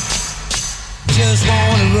own, just want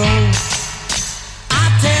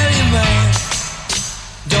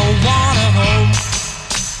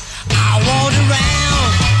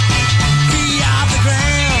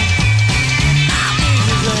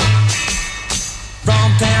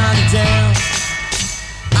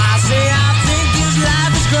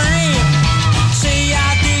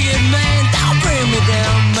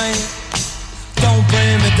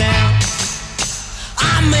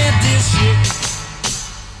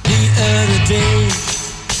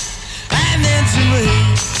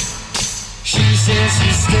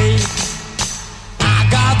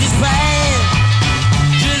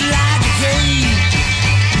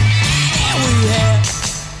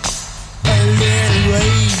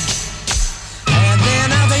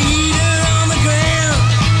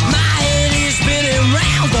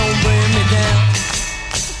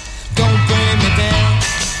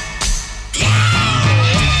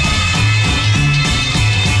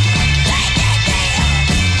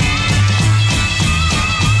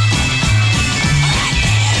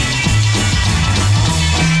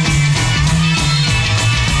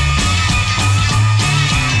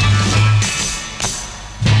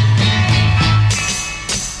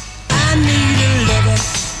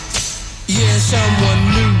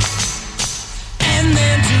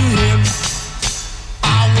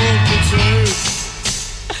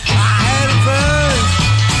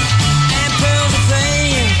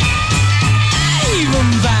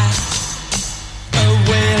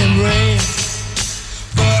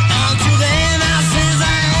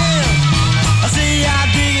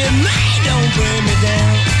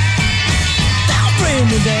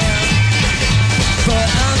bring me down. But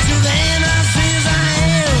until then, I say as I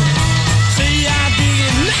am. Say I dig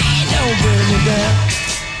it, man, don't bring me down.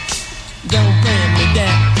 Don't bring me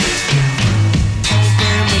down. Don't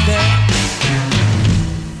bring me down.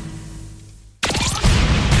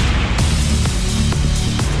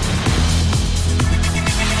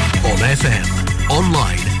 On FM,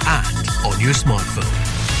 online and on your smartphone.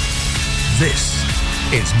 This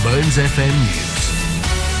is Mearns FM News.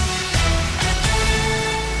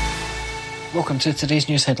 Welcome to today's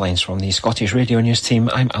news headlines from the Scottish Radio News team.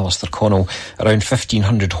 I'm Alistair Connell. Around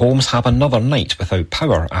 1,500 homes have another night without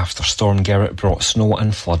power after Storm Gerrit brought snow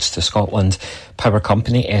and floods to Scotland. Power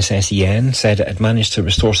company SSEN said it had managed to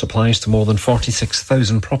restore supplies to more than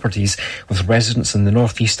 46,000 properties, with residents in the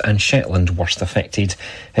North East and Shetland worst affected.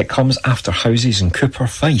 It comes after houses in Cooper,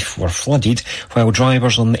 Fife were flooded, while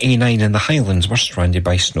drivers on the A9 in the Highlands were stranded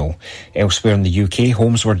by snow. Elsewhere in the UK,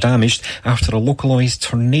 homes were damaged after a localised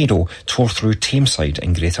tornado tore through Tameside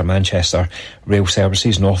in Greater Manchester. Rail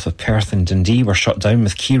services north of Perth and Dundee were shut down,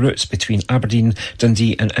 with key routes between Aberdeen,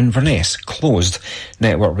 Dundee and Inverness closed.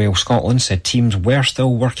 Network Rail Scotland said teams were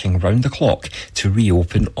still working round the clock to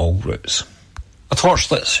reopen all routes. A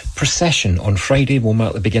torchlit procession on Friday will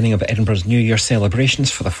mark the beginning of Edinburgh's New Year celebrations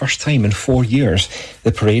for the first time in 4 years.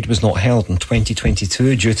 The parade was not held in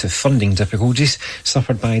 2022 due to funding difficulties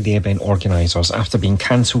suffered by the event organisers after being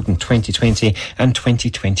cancelled in 2020 and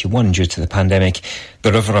 2021 due to the pandemic.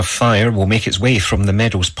 The River of Fire will make its way from the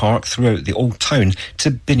Meadows Park throughout the Old Town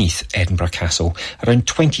to beneath Edinburgh Castle. Around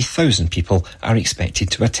 20,000 people are expected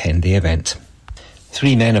to attend the event.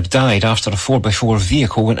 3 men have died after a 4x4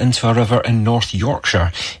 vehicle went into a river in North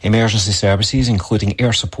Yorkshire. Emergency services, including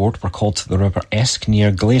air support, were called to the River Esk near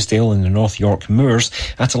Glaisdale in the North York Moors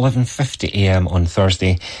at 11:50am on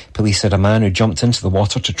Thursday. Police said a man who jumped into the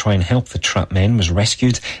water to try and help the trapped men was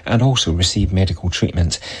rescued and also received medical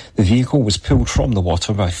treatment. The vehicle was pulled from the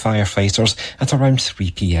water by firefighters at around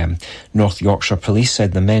 3pm. North Yorkshire Police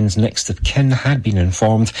said the men's next of kin had been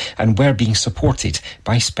informed and were being supported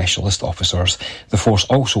by specialist officers. The force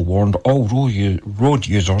also warned all road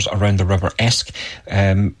users around the River Esk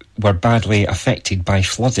were badly affected by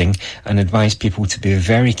flooding and advised people to be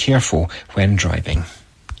very careful when driving.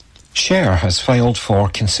 Cher has filed for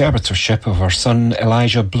conservatorship of her son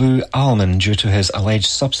Elijah Blue Allman due to his alleged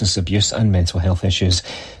substance abuse and mental health issues.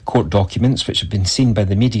 Court documents, which have been seen by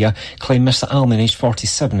the media, claim Mr Allman, aged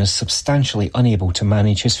 47, is substantially unable to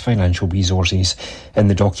manage his financial resources. In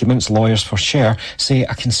the documents, lawyers for Cher say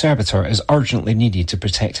a conservator is urgently needed to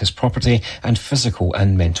protect his property and physical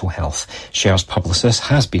and mental health. Cher's publicist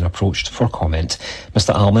has been approached for comment.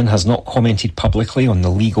 Mr Allman has not commented publicly on the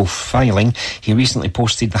legal filing. He recently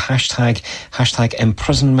posted the hashtag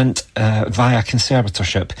imprisonment via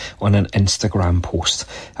conservatorship on an Instagram post.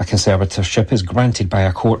 A conservatorship is granted by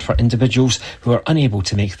a court for individuals who are unable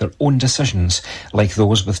to make their own decisions, like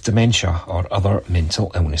those with dementia or other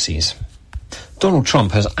mental illnesses. Donald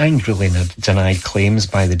Trump has angrily denied claims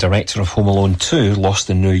by the director of Home Alone 2, Lost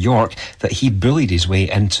in New York, that he bullied his way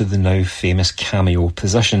into the now famous cameo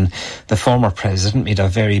position. The former president made a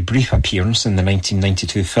very brief appearance in the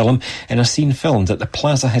 1992 film in a scene filmed at the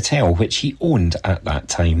Plaza Hotel, which he owned at that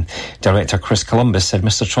time. Director Chris Columbus said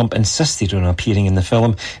Mr Trump insisted on appearing in the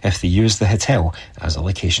film if they used the hotel as a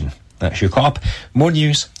location. That's your cop. More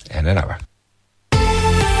news in an hour.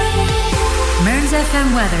 Mearns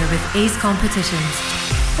FM weather with Ace Competitions.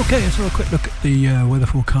 Okay, let's have a quick look at the weather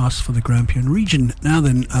forecast for the Grampian region. Now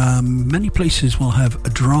then, many places will have a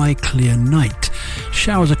dry, clear night.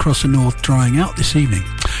 Showers across the north drying out this evening.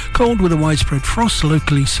 Cold with a widespread frost,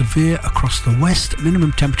 locally severe across the west.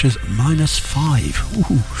 Minimum temperatures -5.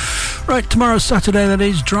 Ooh. Right, tomorrow, Saturday, that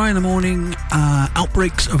is, dry in the morning.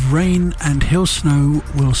 Outbreaks of rain and hill snow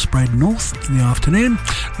will spread north in the afternoon,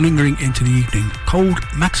 lingering into the evening. Cold,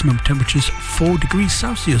 maximum temperatures 4 degrees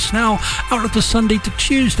Celsius. Now, outlook to Sunday to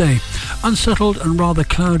Tuesday. Unsettled and rather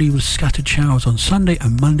cloudy with scattered showers on Sunday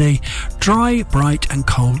and Monday. Dry, bright and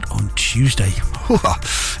cold on Tuesday.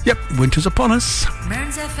 Yep, winter's upon us.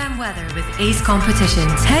 Mearns FM weather with Ace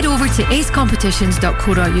Competitions. Head over to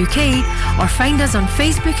acecompetitions.co.uk or find us on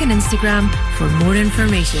Facebook and Instagram for more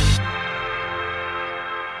information.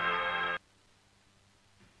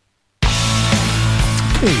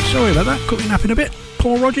 Hey, sorry about that. Caught me napping a bit.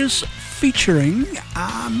 Paul Rogers featuring,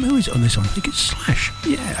 who is it on this one? I think it's Slash.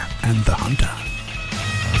 Yeah, and The Hunter.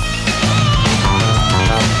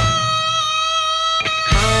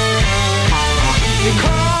 You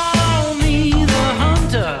call me the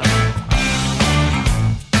hunter,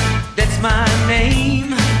 that's my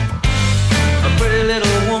name. A pretty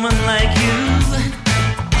little woman like you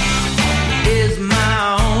is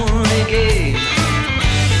my only game.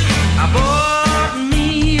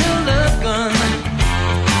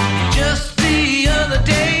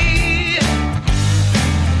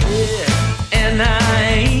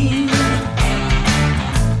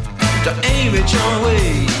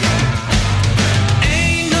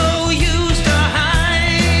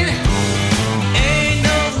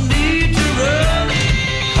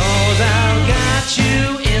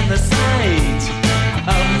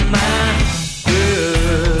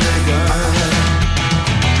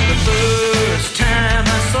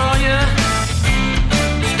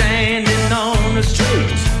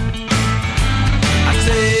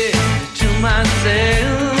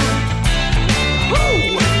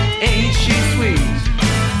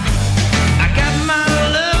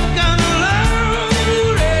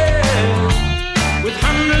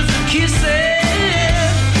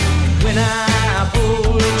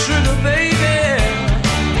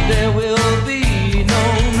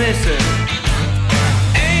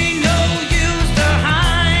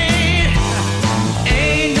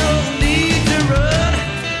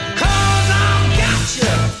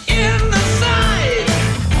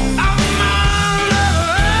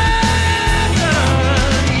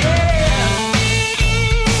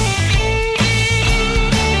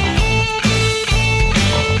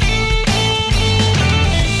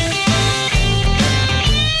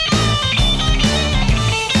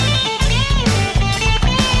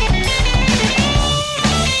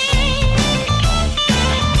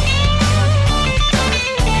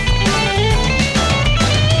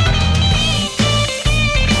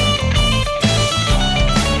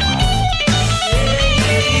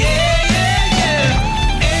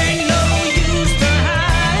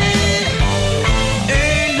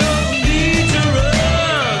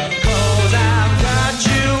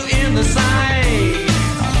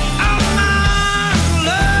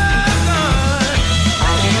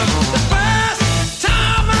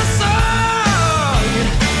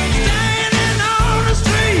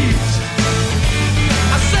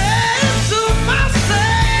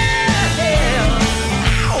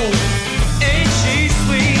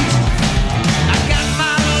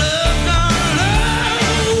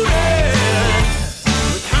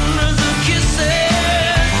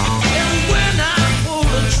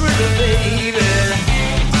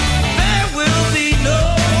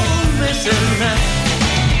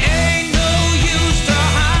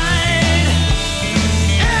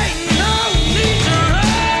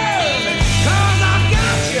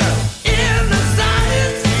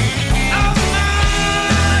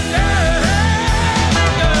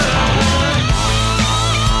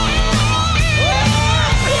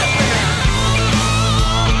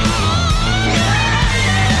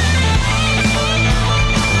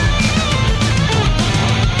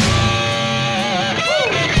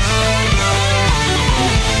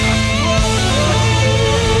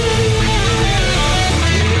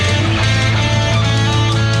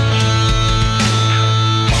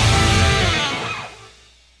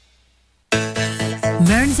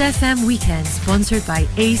 FM Weekend, sponsored by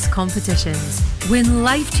Ace Competitions. Win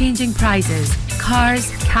life-changing prizes,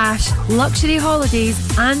 cars, cash, luxury holidays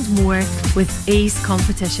and more with Ace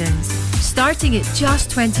Competitions. Starting at just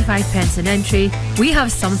 25p an entry, we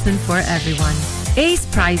have something for everyone. Ace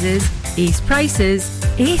prizes, Ace prices,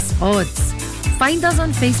 Ace odds. Find us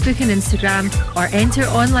on Facebook and Instagram or enter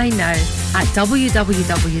online now at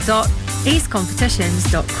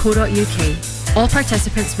www.acecompetitions.co.uk. All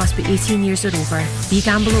participants must be 18 years or over.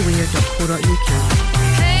 BeGambleAware.co.uk.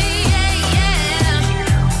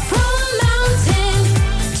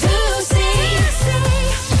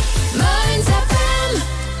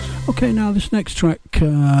 Okay, now this next track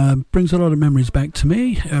brings a lot of memories back to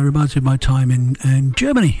me. Reminds me of my time in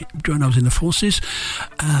Germany when I was in the forces,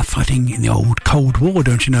 fighting in the old Cold War,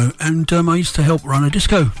 don't you know? And I used to help run a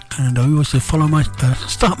disco, and I used to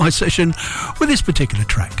start my session with this particular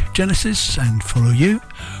track, Genesis and Follow You,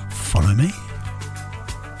 Follow Me.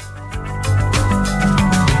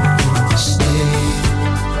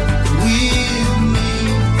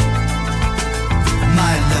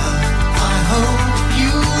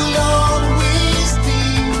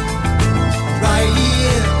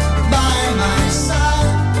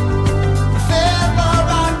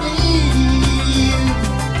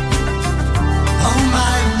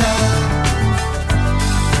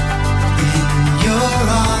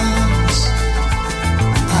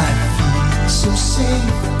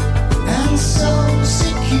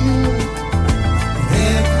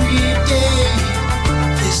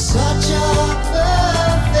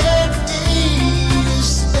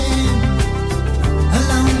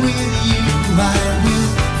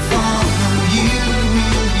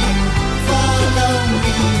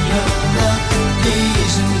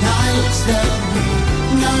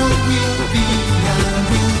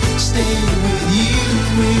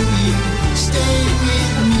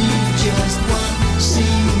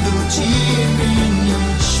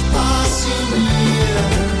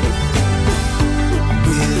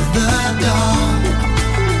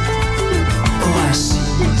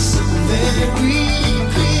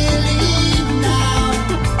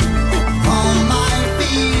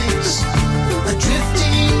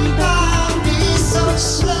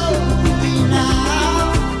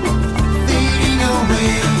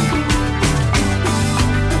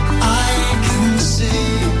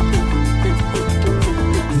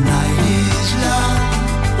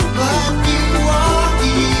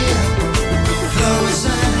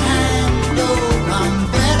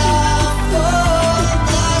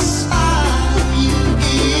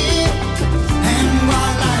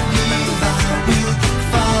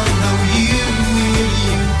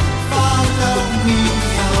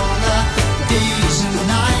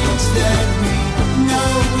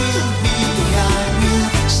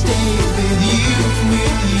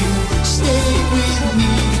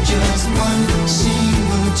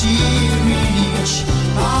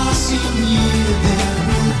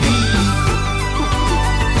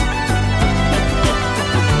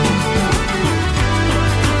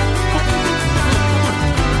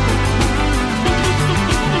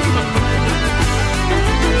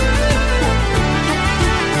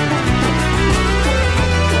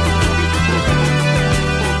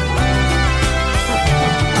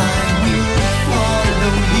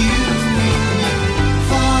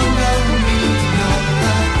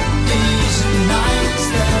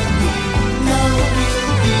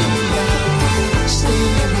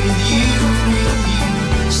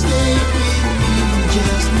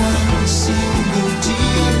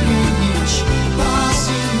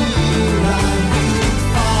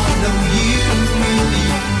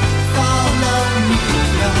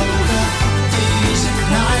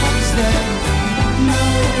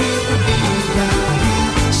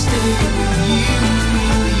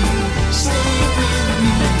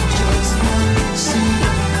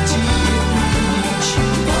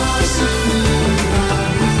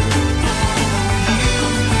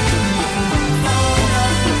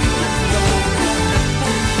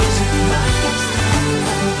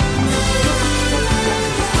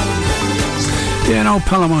 Yeah, an old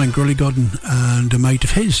pal of mine, Grolly Godden, and a mate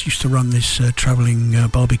of his used to run this travelling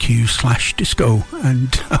barbecue / disco,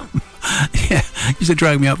 and yeah, used to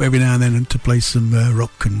drag me up every now and then to play some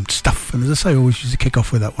rock and stuff, and as I say, always used to kick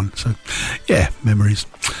off with that one. So yeah, memories.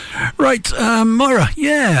 Right, Moira,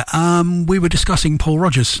 we were discussing Paul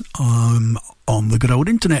Rogers on the good old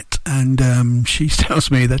internet, and she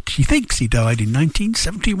tells me that she thinks he died in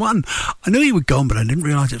 1971. I knew he was gone, but I didn't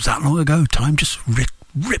realise it was that long ago. Time just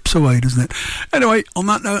rips away, doesn't it? Anyway, on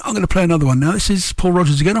that note, I'm going to play another one now. This is Paul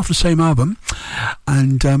Rogers again off the same album,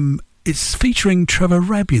 and it's featuring Trevor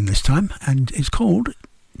Rabin this time, and it's called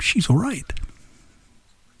She's Alright.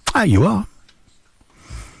 Ah, you are.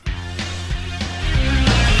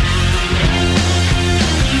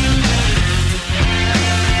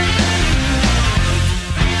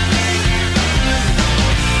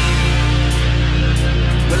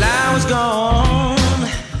 Well, I was gone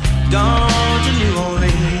to New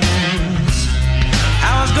Orleans.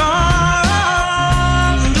 I was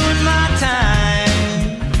gone doing my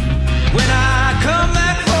time. When I come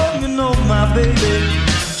back home, you know my baby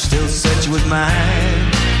still said she was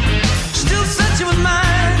mine. Still said she was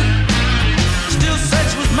mine. Still said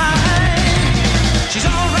she was mine. She's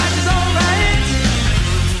alright, she's alright.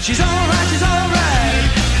 She's alright, she's alright.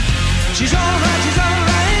 She's alright, she's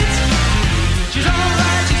alright. She's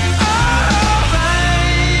alright, she's alright.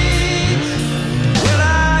 Well,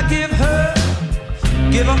 I give her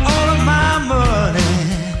all of my money.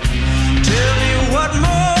 Tell me what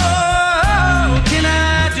more can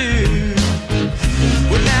I do?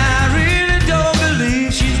 Well, I really don't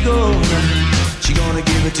believe she's gonna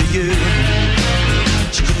give it to you.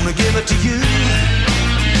 She's gonna give it to you.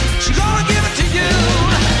 She's gonna give it to you.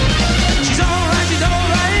 She's alright, she's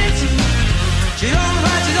alright. She's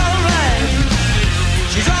alright, she's alright.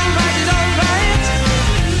 She's alright, she's alright.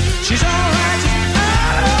 She's alright, she's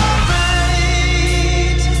alright.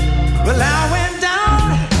 Well, I went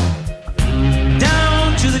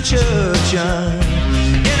down to the church, and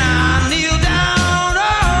I kneeled down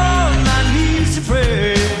on my knees to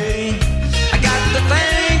pray. I got to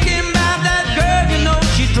thinking about that girl, you know,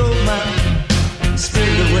 she drove my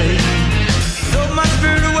spirit away. Drove my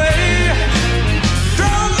spirit away.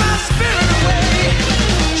 Drove my spirit away.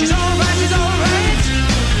 She's alright, she's alright.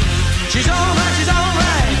 She's alright, she's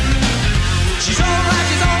alright. She's alright,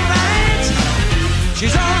 she's alright.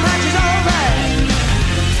 She's alright, she's alright.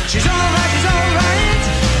 She's alright, she's alright.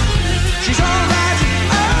 She's alright, she's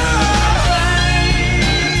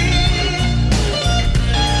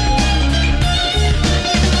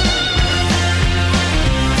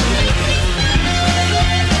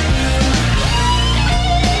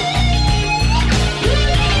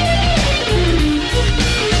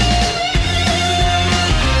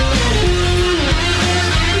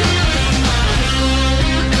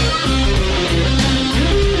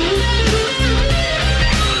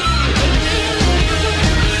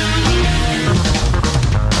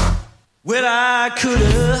well, I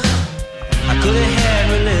could've had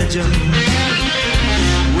religion.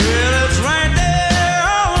 Well, it's right there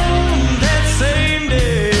on that same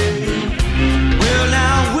day. Well,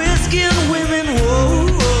 now whiskey and women, whoa,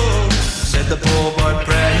 whoa. Set the poor boy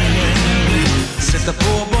praying. Set the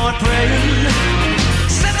poor boy praying.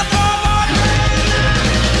 Set the poor boy praying.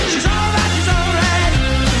 She's alright, she's alright.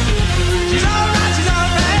 She's alright, she's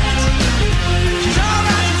alright. She's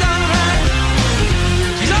alright, she's alright.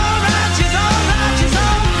 She's alright, she's alright, she's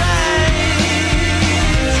alright.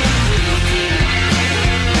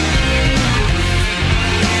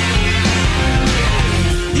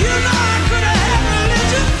 You know I could have had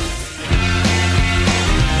religion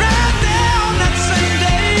right there on that same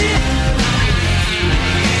day.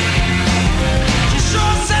 She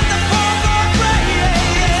sure set the poor boy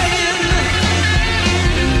praying.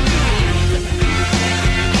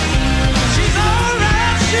 She's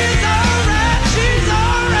alright, she's alright, she's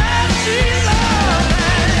alright, she's alright.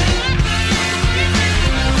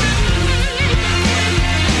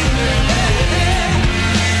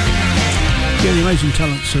 Yeah, the amazing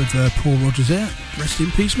talents of Paul Rogers there. Rest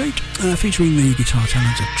in peace, mate. Featuring the guitar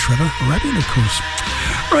talents of Trevor Rabin, of course.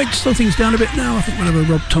 Right, slow things down a bit now. I think we'll have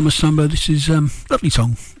a Rob Thomas samba. This is lovely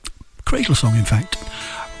song. Cradle song, in fact.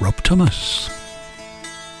 Rob Thomas.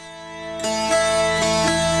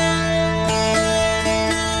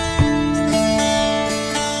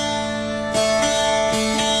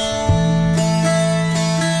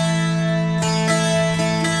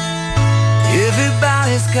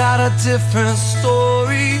 Everybody's got a different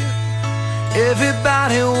story.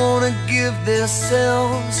 Everybody wanna give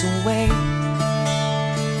themselves away,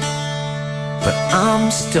 but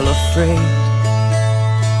I'm still afraid.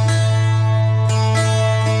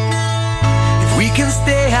 If we can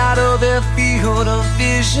stay out of their field of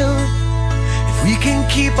vision, if we can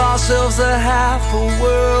keep ourselves a half a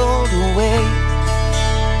world away,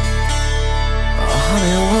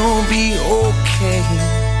 honey, we'll be okay.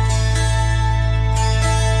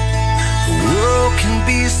 The world can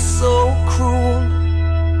be so cruel,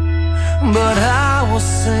 but I will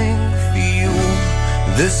sing for you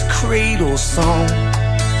this cradle song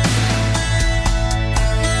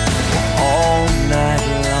all night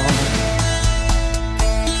long.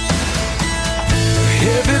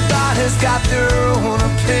 Everybody's got their own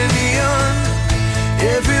opinion.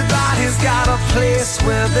 Everybody's got a place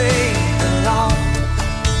where they belong.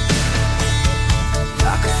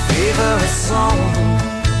 favorite song.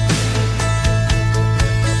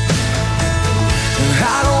 And I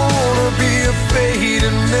don't wanna be a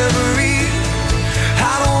fading memory.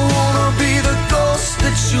 I don't wanna be the ghost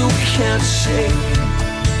that you can't shake.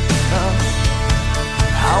 No.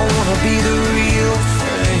 I wanna be the real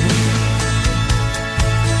thing.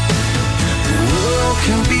 The world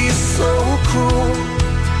can be so cruel,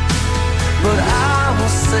 but I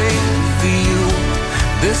will sing for you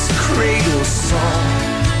this cradle song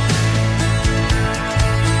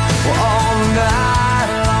all night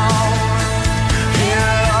long.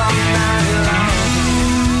 Yeah, all night long.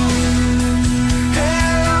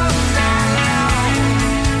 Yeah, all night long.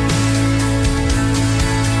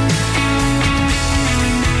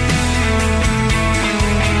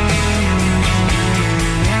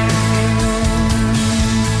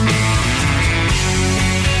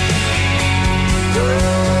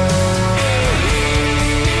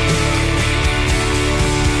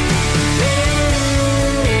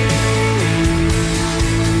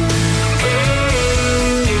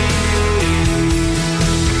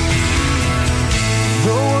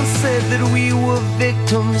 That we were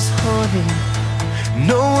victims hunting.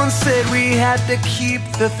 No one said we had to keep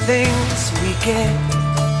the things we get.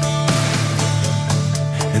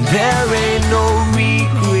 And there ain't no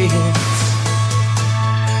regrets.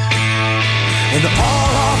 And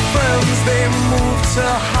all our friends, they moved to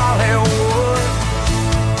Hollywood,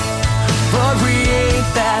 but we ain't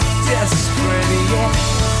that desperate yet.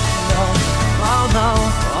 No, oh no,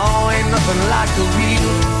 oh, ain't nothing like the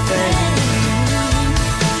real thing.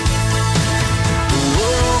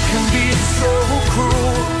 Can be so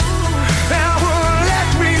cruel. Now let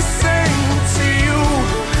me sing to you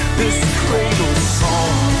this cradle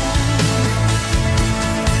song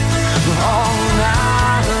all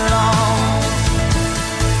night long.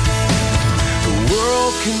 The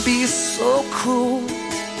world can be so cruel,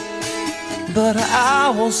 but I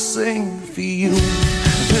will sing for you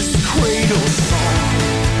this cradle song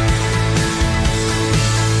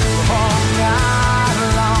all night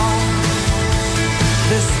long.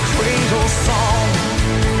 This cradle song,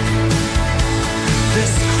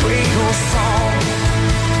 this cradle song,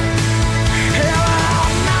 yeah,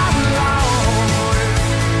 all night long,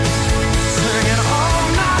 sing it all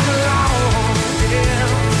night long, yeah,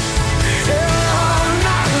 yeah, all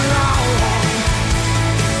night long,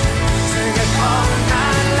 sing it all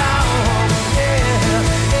night long,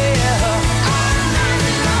 yeah, yeah, all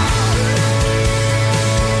night long.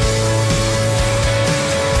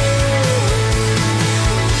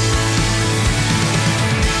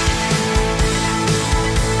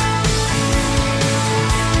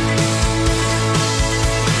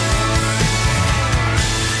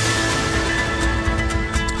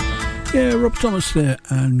 Yeah, Rob Thomas there,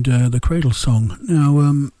 and the Cradle song. Now,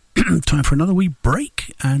 time for another wee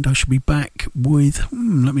break, and I shall be back with,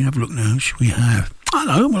 let me have a look now, shall we have, I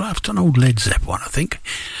don't know, we'll have to an old Led Zepp one, I think.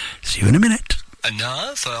 See you in a minute. And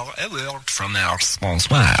now for a word from our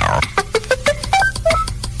sponsor.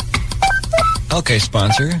 Okay,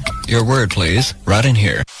 sponsor, your word please, right in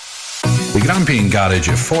here. The Grampian Garage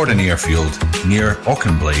at Ford and Airfield, near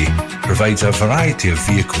Auchenblay, provides a variety of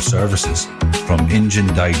vehicle services, from engine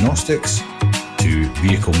diagnostics to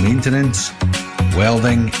vehicle maintenance,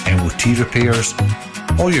 welding, MOT repairs,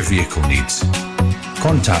 all your vehicle needs.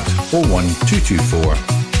 Contact 01224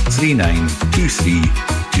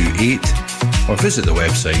 392328 or visit the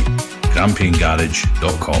website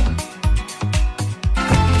grampiangarage.com.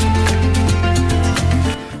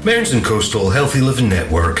 Mearns & Coastal Healthy Living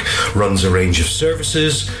Network runs a range of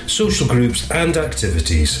services, social groups and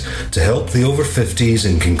activities to help the over 50s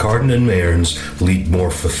in Kincardine and Mearns lead more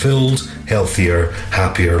fulfilled, healthier,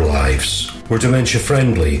 happier lives. We're dementia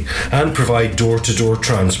friendly and provide door-to-door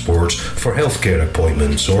transport for healthcare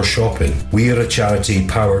appointments or shopping. We are a charity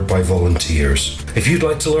powered by volunteers. If you'd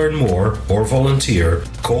like to learn more or volunteer,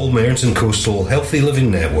 call Mearns & Coastal Healthy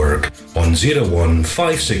Living Network on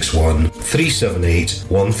 01561 378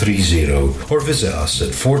 130 or visit us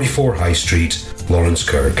at 44 High Street, Lawrence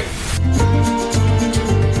Kirk.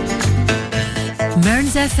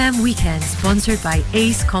 Mearns FM Weekend, sponsored by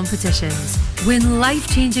Ace Competitions. Win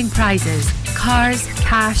life-changing prizes, cars,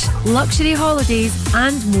 cash, luxury holidays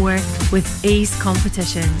and more with Ace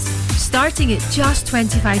Competitions. Starting at just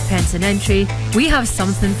 25p an entry, we have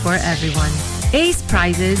something for everyone. Ace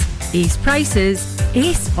prizes, Ace prices,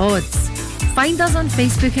 Ace odds. Find us on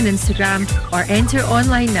Facebook and Instagram or enter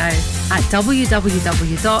online now at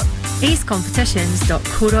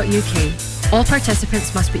www.acecompetitions.co.uk. All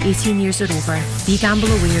participants must be 18 years or over.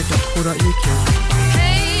 BeGambleAware.co.uk.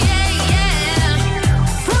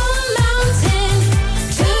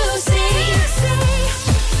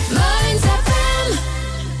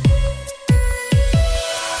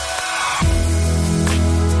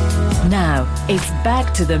 It's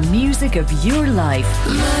back to the music of your life.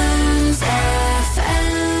 Mearns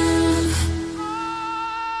FM.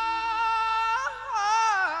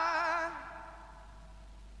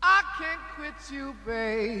 I can't quit you,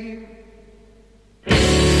 babe.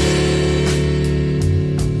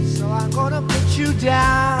 So I'm gonna put you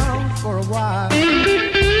down for a while.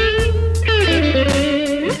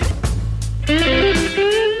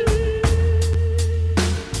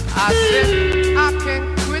 I said I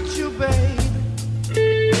can't quit you, babe.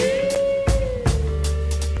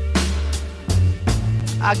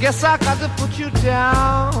 I guess I got to put you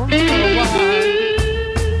down for a while.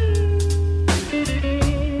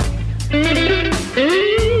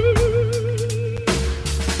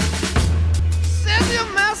 Said you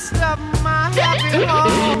messed up my happy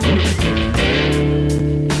home,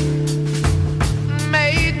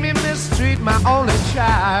 made me mistreat my only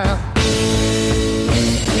child.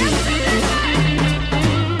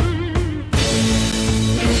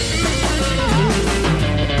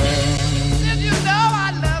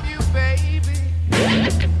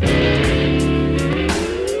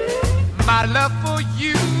 My love for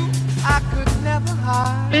you, I could never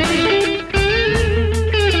hide.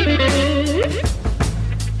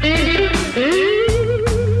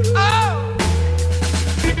 Oh,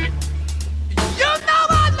 you know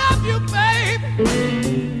I love you, baby.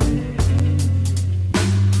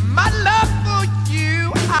 My love for you,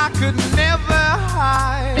 I could never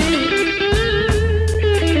hide.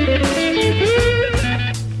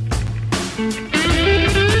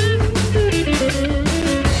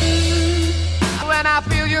 When I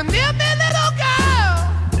feel you near me, little girl,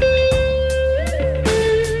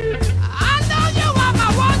 I know you are my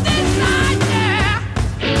one desire.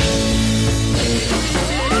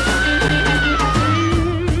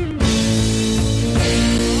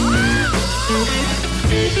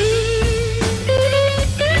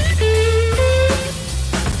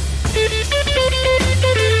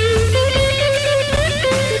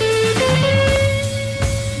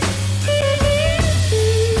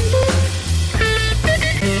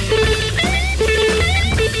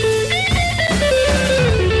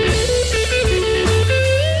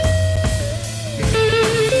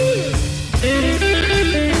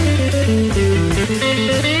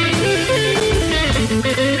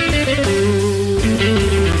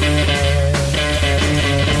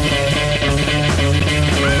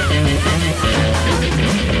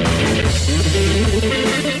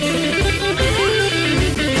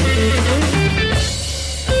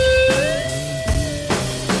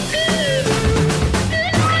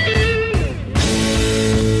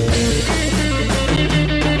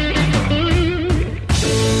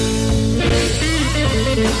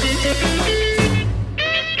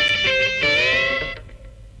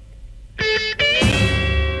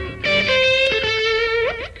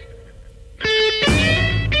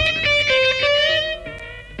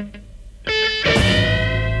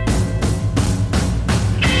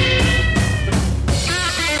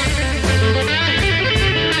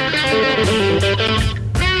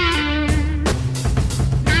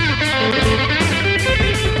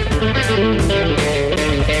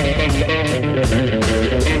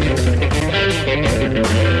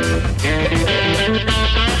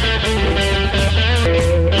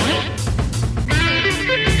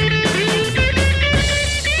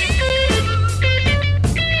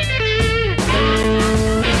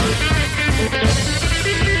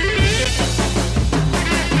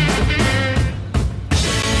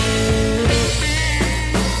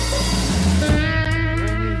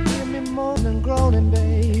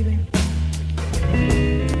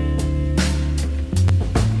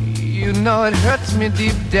 know it hurts me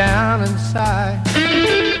deep down inside.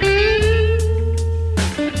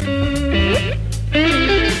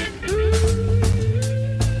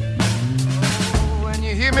 Oh, when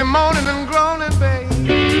you hear me moaning and groaning, babe,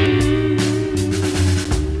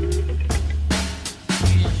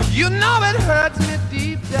 you know it hurts me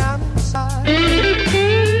deep down inside.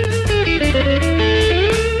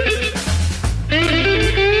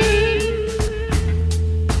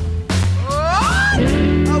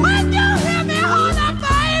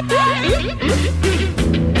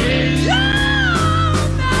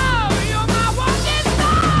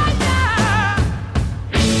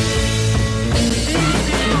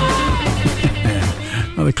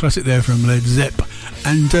 Another classic there from Led Zepp.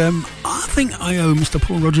 And I think I owe Mr.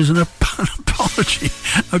 Paul Rogers an apology.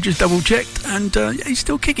 I've just double checked, and he's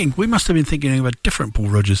still kicking. We must have been thinking of a different Paul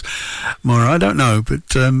Rogers, Maura. I don't know, but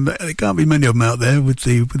there can't be many of them out there with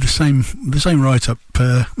the same write up.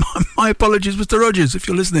 My apologies, Mr. Rogers, if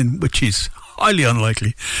you're listening, which is Highly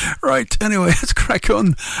unlikely. Right, anyway, let's crack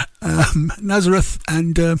on. Nazareth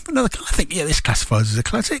and another, I think, yeah, this classifies as a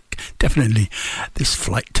classic. Definitely. This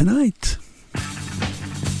Flight Tonight.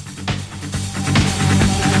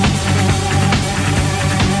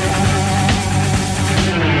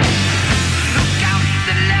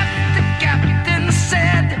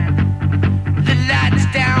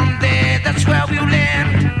 That's where we'll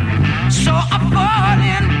land. So a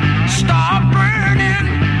falling star burning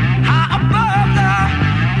high above the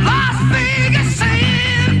Las Vegas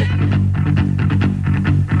sand.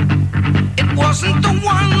 It wasn't the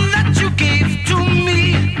one that you gave to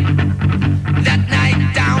me that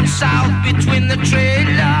night down south between the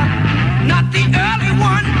trailer. Not the early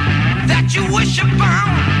one that you wish you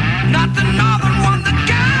found. Not the northern one, the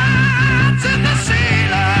guides and the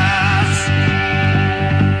sailors.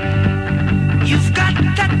 You've got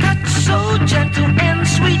that touch so gentle and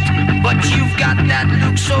sweet, but you've got that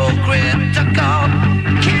look so critical.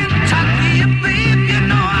 Kentucky, babe, you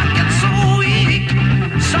know I get so weak.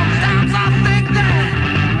 Sometimes I think that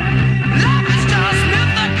love is just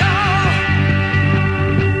mythical.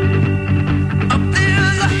 Up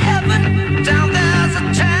there's a heaven, down there's a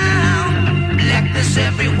town. Blackness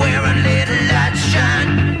everywhere and little light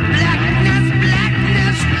shine. Blackness,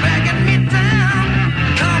 blackness, dragging me down.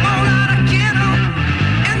 Come on out again.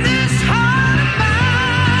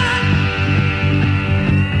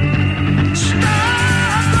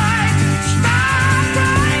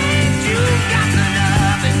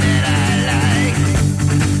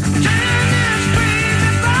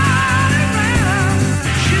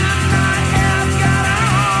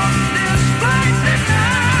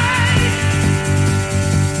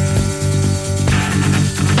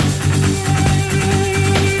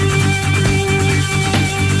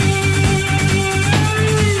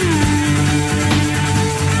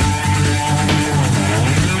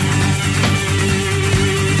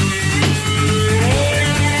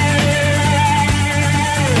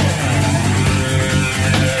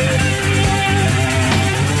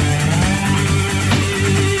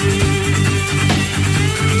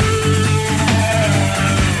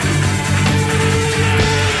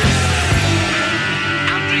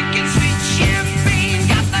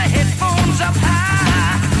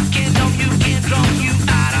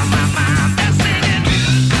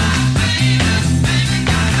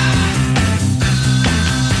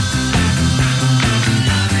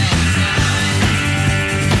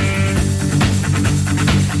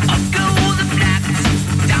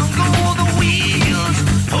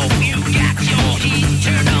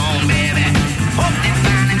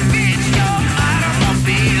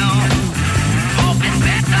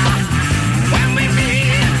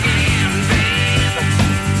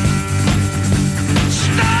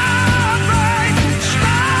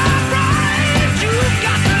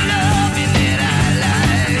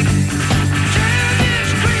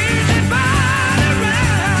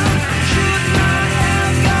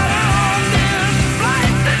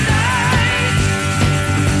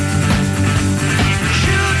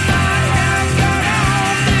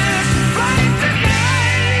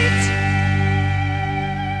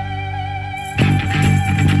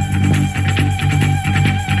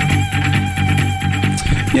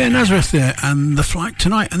 Yeah, Nazareth there, and The Flight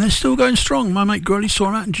Tonight, and they're still going strong. My mate Grolly saw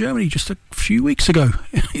them out in Germany just a few weeks ago.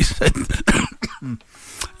 He said,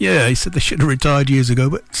 yeah, he said they should have retired years ago,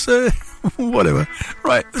 but whatever.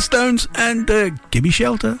 Right, the Stones and Gimme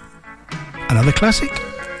Shelter. Another classic?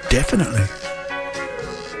 Definitely.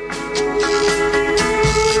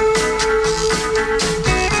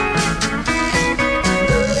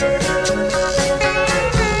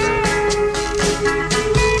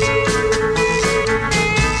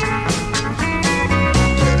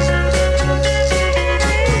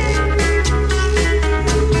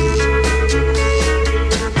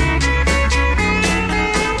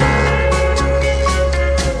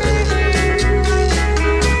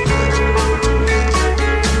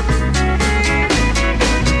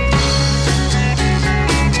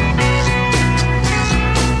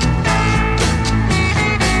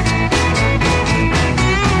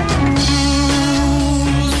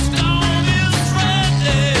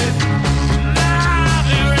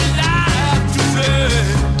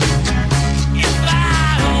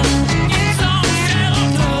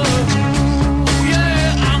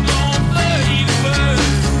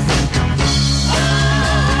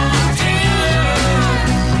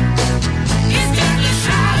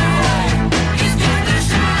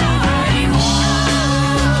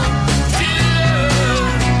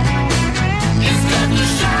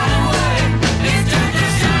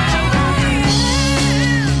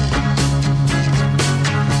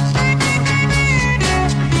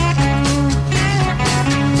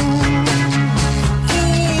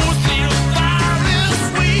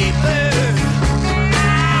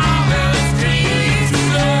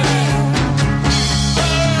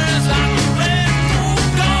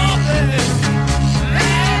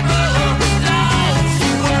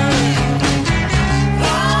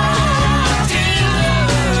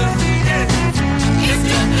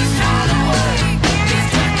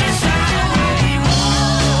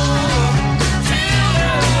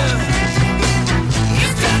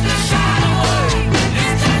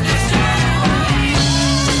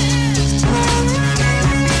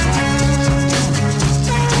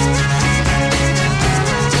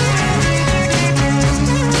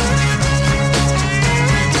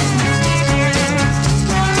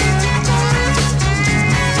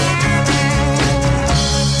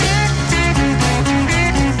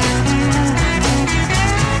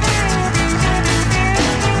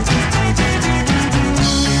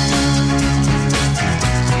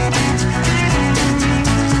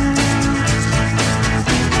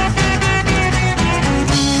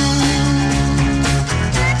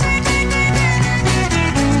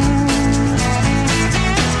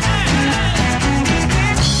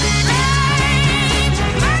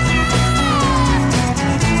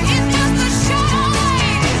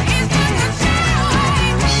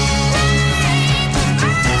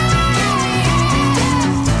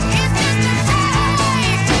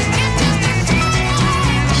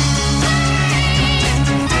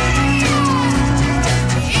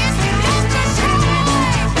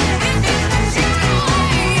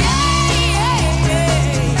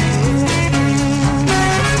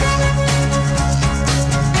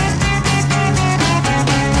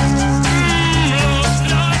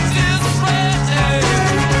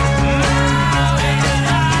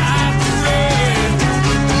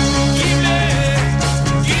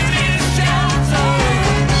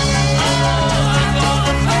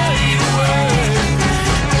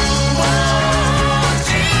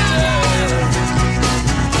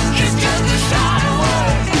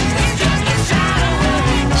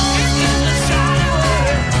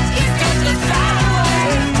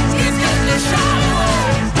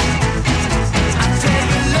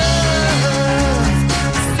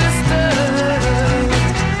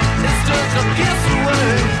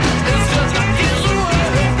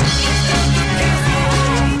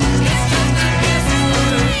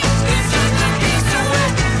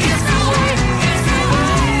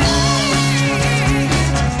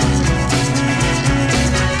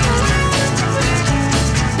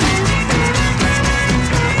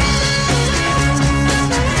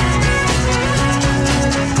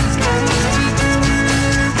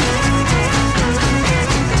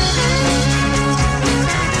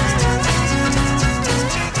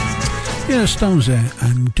 Yeah, Stones there,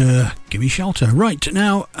 and Gimme Shelter. Right,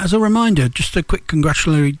 now, as a reminder, just a quick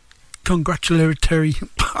congratulatory,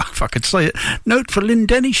 if I could say it, note for Lynn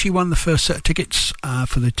Denny. She won the first set of tickets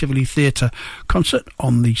for the Tivoli Theatre concert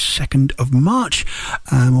on the 2nd of March.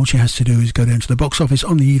 All she has to do is go down to the box office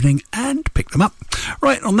on the evening and pick them up.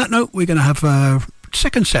 Right, on that note, we're going to have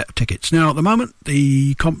second set of tickets. Now, at the moment,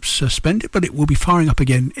 the comp's suspended, but it will be firing up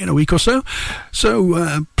again in a week or so.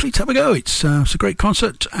 So please have a go. It's a great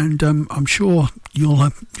concert, and I'm sure you'll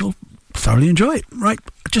thoroughly enjoy it. Right,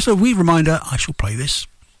 just a wee reminder, I shall play this.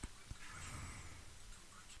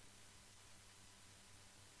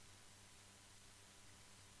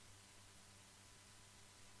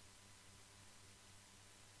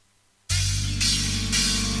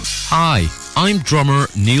 Hi, I'm drummer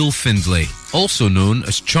Neil Findlay, also known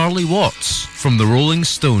as Charlie Watts from the Rolling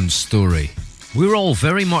Stones story. We're all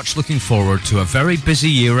very much looking forward to a very busy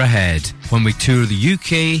year ahead when we tour the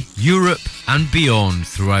UK, Europe and beyond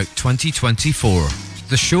throughout 2024.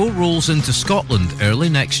 The show rolls into Scotland early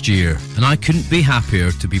next year, and I couldn't be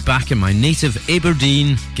happier to be back in my native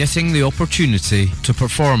Aberdeen, getting the opportunity to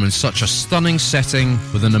perform in such a stunning setting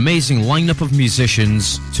with an amazing lineup of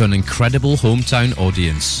musicians to an incredible hometown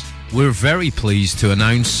audience. We're very pleased to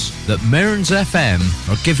announce that Mearns FM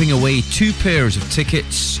are giving away 2 pairs of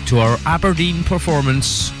tickets to our Aberdeen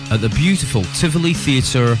performance at the beautiful Tivoli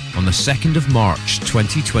Theatre on the 2nd of March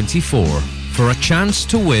 2024. For a chance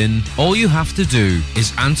to win, all you have to do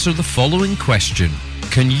is answer the following question.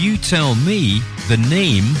 Can you tell me the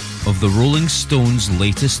name of the Rolling Stones'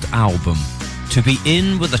 latest album? To be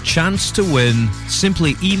in with a chance to win,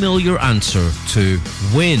 simply email your answer to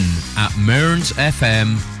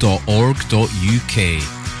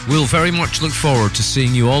win@mearnsfm.org.uk. We'll very much look forward to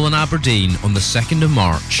seeing you all in Aberdeen on the 2nd of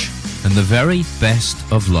March, and the very best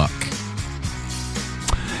of luck.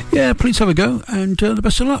 Yeah, please have a go, and the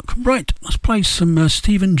best of luck. Right, let's play some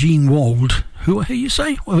Stephen Gene Wald. Who I hear you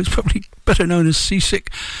say? Well, he's probably better known as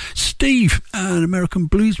Seasick Steve, an American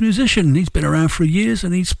blues musician. He's been around for years,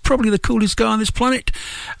 and he's probably the coolest guy on this planet.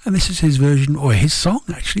 And this is his version, or his song,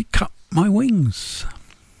 actually, Cut My Wings.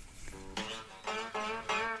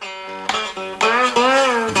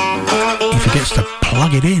 He forgets to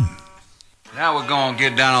plug it in. Now we're going to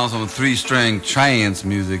get down on some 3-string trance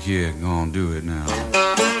music here. Going to do it now.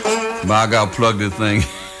 But I got to plug this thing.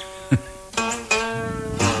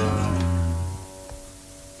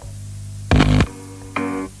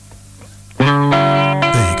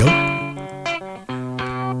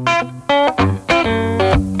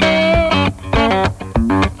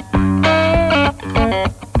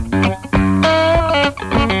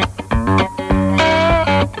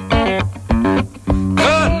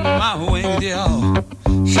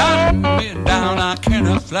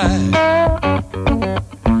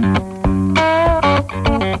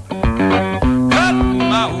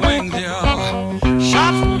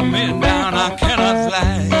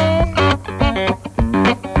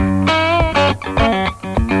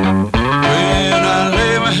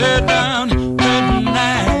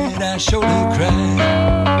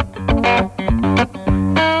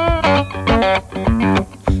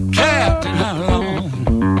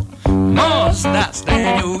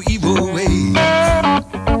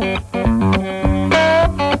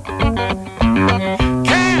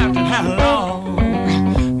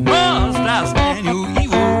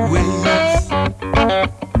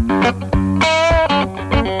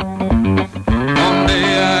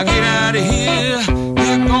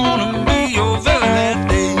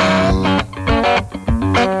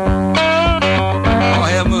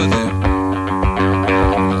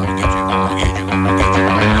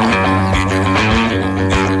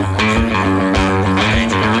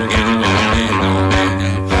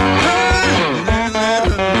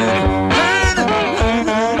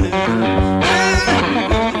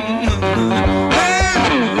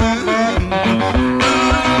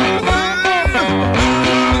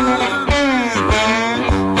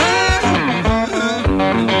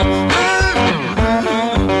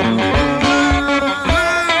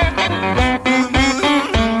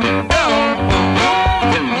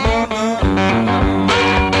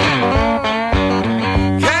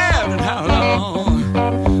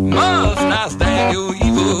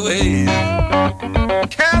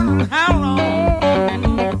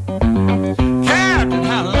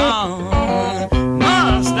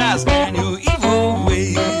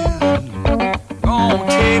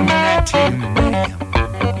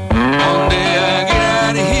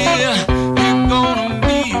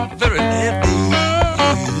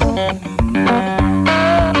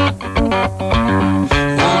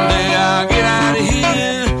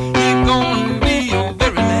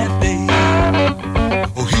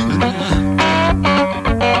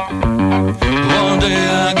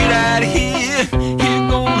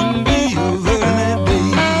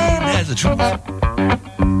 the truth.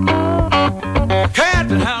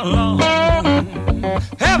 Captain, how long?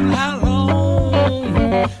 Captain, how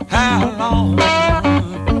long? How long?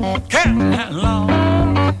 Captain, how long?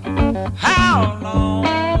 How long?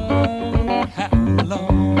 How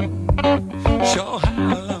long? Sure,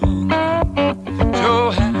 how long?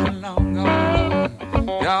 Sure, how long?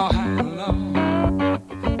 Y'all, how long?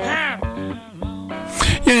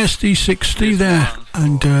 Yes, D6 Steve there,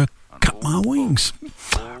 and Cut My Wings.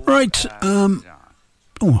 Right, I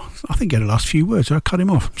think he had the last few words. I cut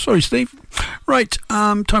him off. Sorry, Steve. Right,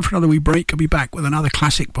 time for another wee break. I'll be back with another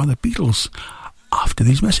classic by the Beatles after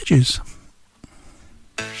these messages.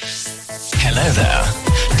 Hello there.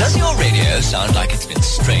 Does your radio sound like it's been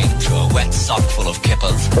strained through a wet sock full of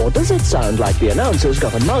kippers? Or does it sound like the announcer's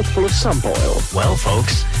got a mouthful of sump oil? Well,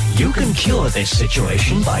 folks, you can cure this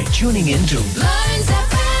situation by tuning into Mearns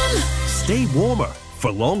FM. Stay warmer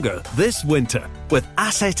for longer this winter with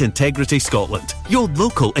Asset Integrity Scotland, your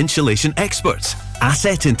local insulation experts.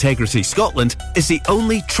 Asset Integrity Scotland is the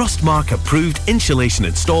only Trustmark approved insulation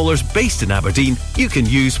installers based in Aberdeen you can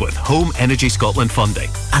use with Home Energy Scotland funding.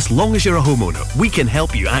 As long as you're a homeowner, we can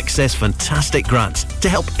help you access fantastic grants to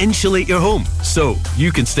help insulate your home so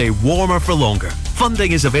you can stay warmer for longer.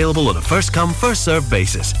 Funding is available on a first-come, first-served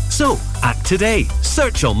basis. So, act today.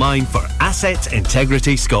 Search online for Asset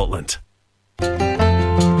Integrity Scotland.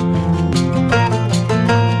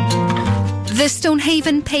 The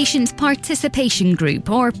Stonehaven Patient Participation Group,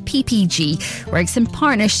 or PPG, works in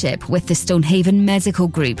partnership with the Stonehaven Medical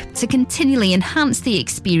Group to continually enhance the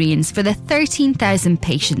experience for the 13,000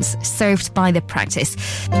 patients served by the practice.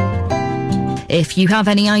 If you have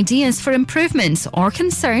any ideas for improvements or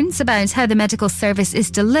concerns about how the medical service is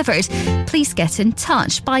delivered, please get in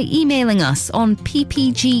touch by emailing us on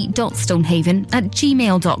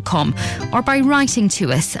ppg.stonehaven@gmail.com or by writing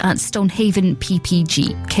to us at Stonehaven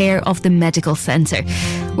PPG, care of the Medical Centre.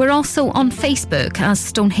 We're also on Facebook as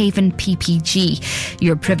Stonehaven PPG.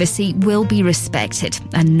 Your privacy will be respected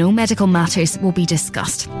and no medical matters will be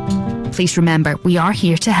discussed. Please remember, we are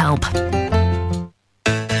here to help.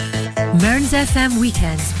 Mearns FM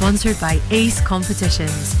Weekend, sponsored by Ace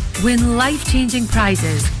Competitions. Win life-changing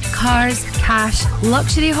prizes, cars, cash,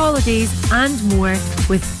 luxury holidays and more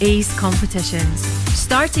with Ace Competitions.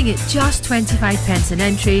 Starting at just 25p an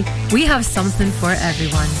entry, we have something for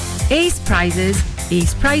everyone. Ace prizes,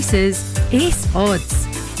 Ace prices, Ace odds.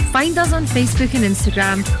 Find us on Facebook and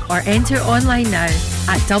Instagram or enter online now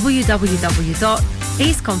at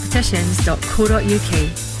www.acecompetitions.co.uk.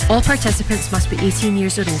 All participants must be 18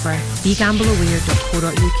 years or over.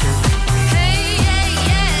 BeGambleAware.co.uk.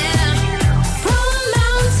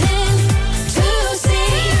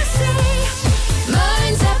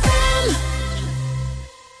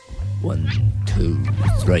 One, two,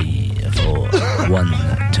 three, four. 1,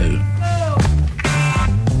 2.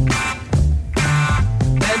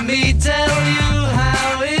 Let me tell you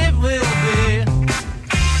how it will be.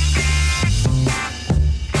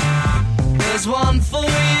 There's one for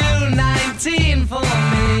you, 19 for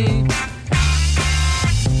me.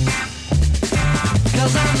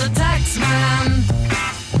 'Cause I'm the tax man.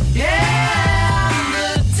 Yeah, I'm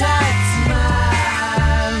the tax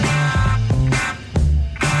man.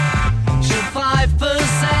 Should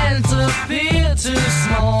 5% appear too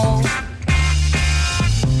small?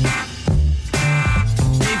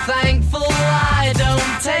 Be thankful I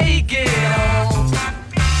don't take it all.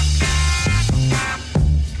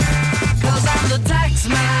 'Cause I'm the tax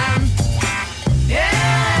man.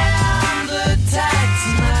 Yeah, I'm the tax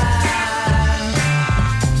man.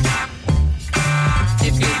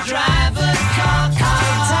 If you drive a car,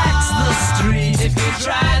 I'll tax the street. If you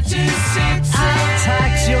try to sit, I'll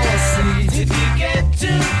tax your seat. If you get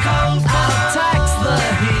too cold, I'll tax the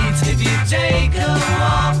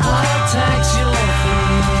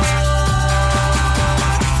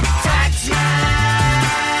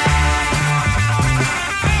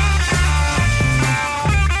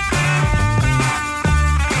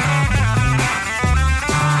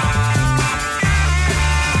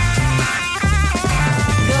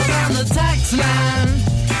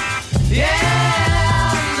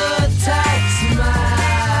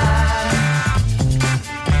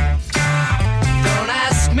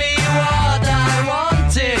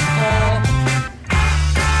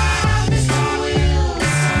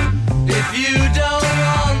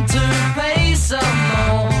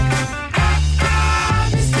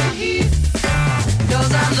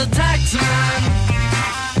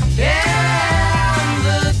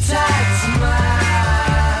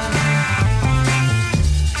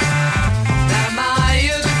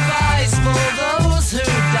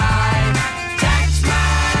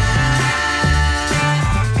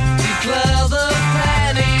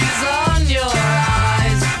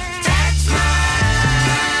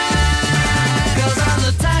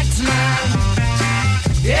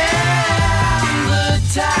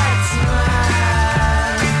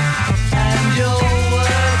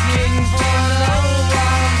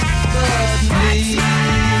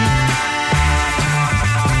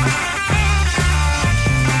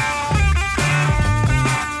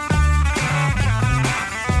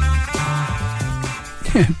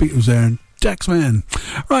Yeah, Beatles there and Taxman.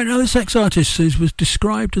 Right, now this ex-artist was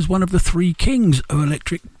described as one of the three kings of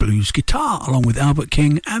electric blues guitar, along with Albert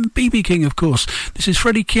King and B.B. King, of course. This is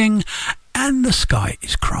Freddie King, and The Sky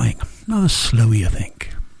is Crying. Another slowie, I think.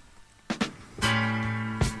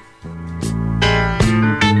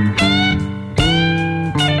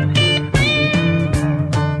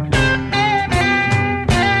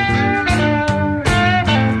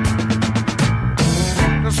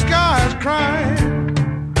 The sky is crying.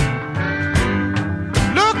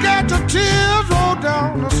 Look at the tears roll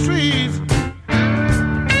down the street.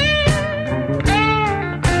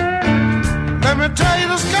 Let me tell you,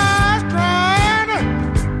 the sky's crying.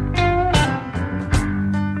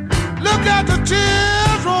 Look at the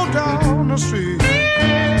tears roll down the street.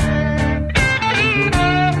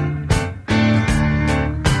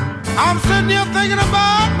 I'm sitting here thinking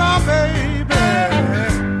about my baby,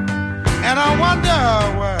 and I wonder,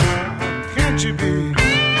 where can't you be?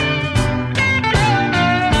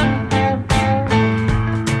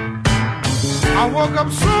 I woke up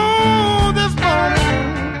soon this morning,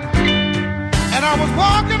 and I was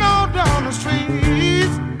walking on down the street.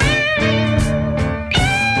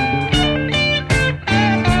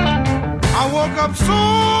 I woke up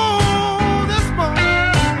soon this morning,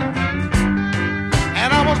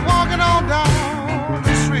 and I was walking on down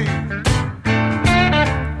the street.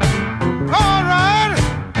 All right,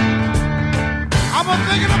 I was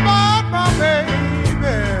thinking about my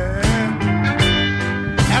baby,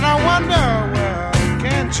 and I wonder, where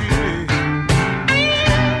can't you be?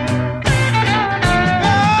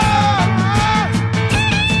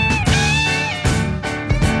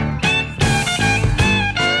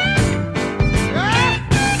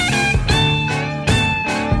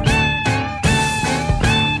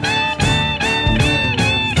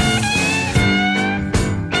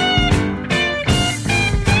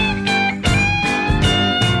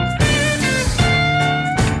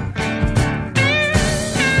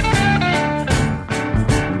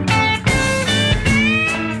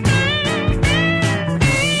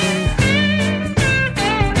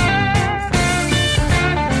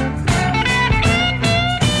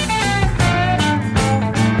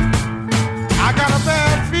 I got a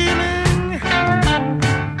bad feeling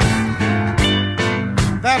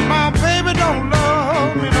that my baby don't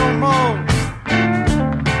love me no more.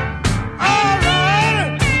 All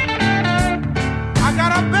right, I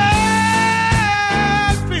got a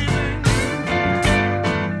bad feeling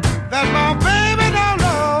that my baby don't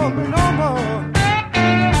love me no more.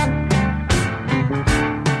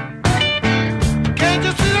 Can't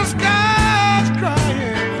you see the sky's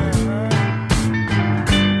crying?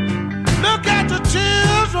 Look at the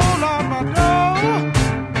tears roll on my door.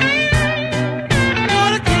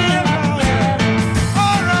 What again,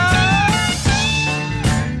 all right.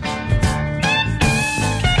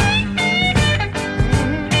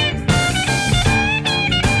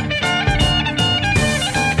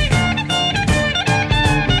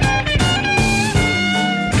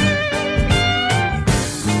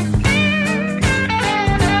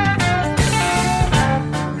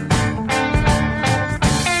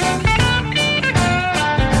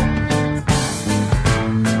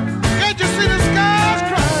 Can't you see the sky's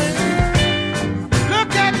crying?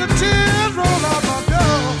 Look at the tears roll on my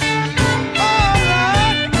door. All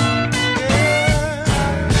right,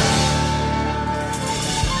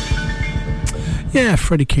 Yeah,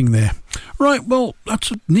 Freddie King there. Right, well,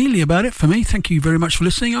 that's nearly about it for me. Thank you very much for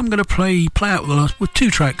listening. I'm going to play out the last with two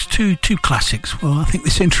tracks, two classics. Well, I think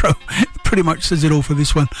this intro pretty much says it all for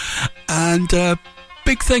this one. And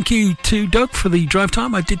big thank you to Doug for the drive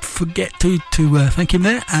time. I did forget to thank him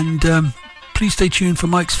there. And please stay tuned for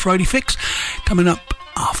Mike's Friday Fix coming up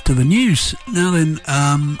after the news. Now then,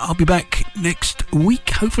 I'll be back next week,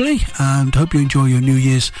 hopefully, and hope you enjoy your New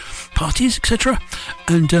Year's parties, etc.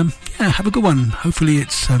 And yeah, have a good one. Hopefully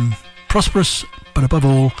it's prosperous, but above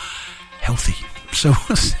all, healthy. So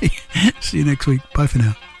we'll see you next week. Bye for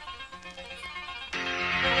now.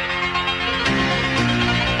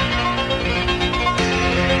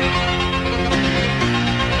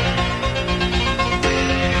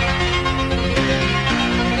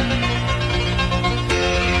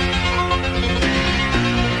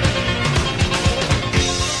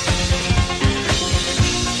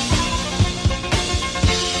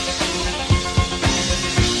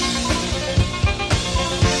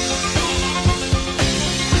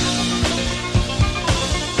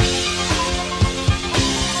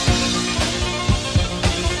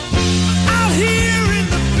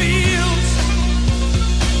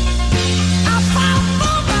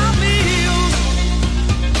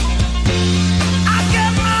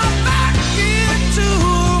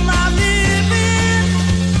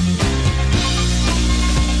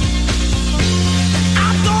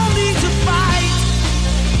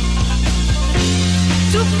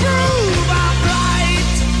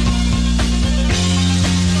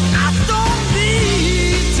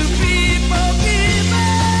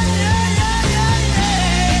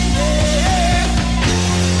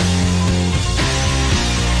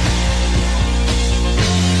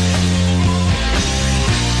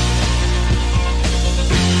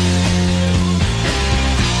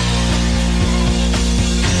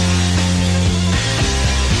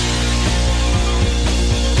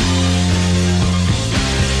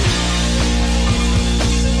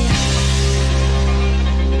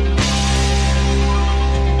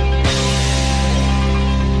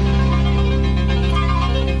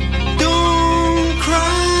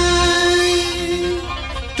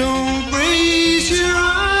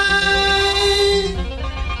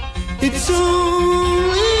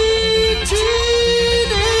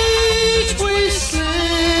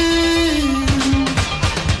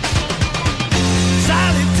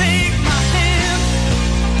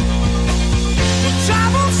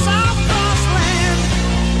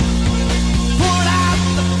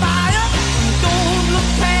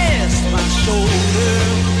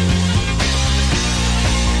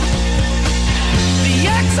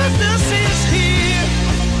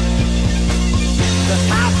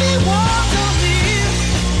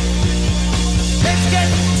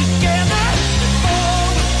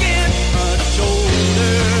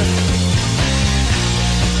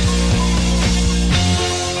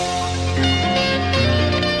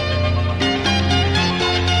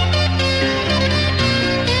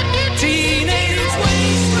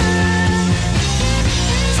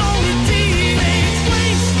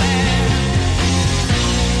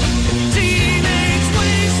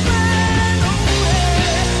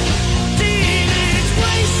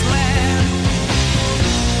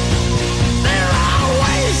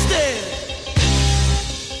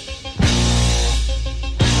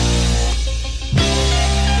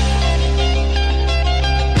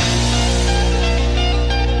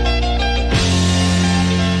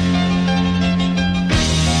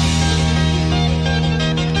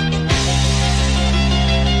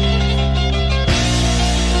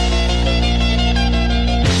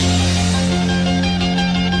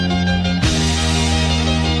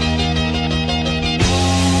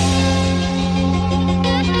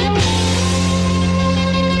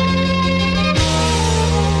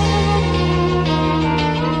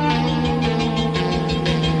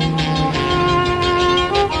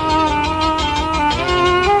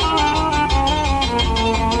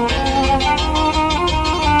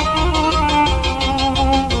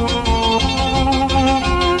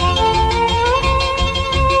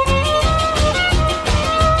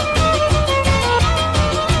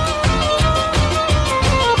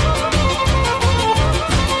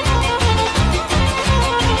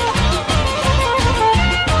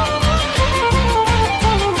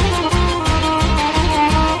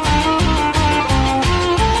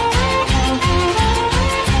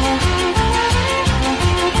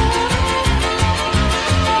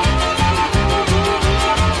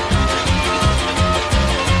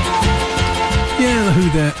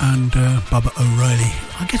 Bubba O'Reilly.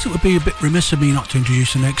 I guess it would be a bit remiss of me not to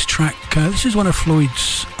introduce the next track. This is one of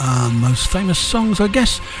Floyd's most famous songs, I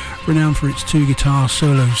guess, renowned for its 2 guitar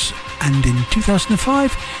solos. And in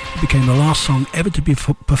 2005, it became the last song ever to be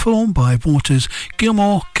performed by Waters,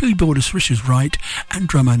 Gilmore, keyboardist Richard Wright, and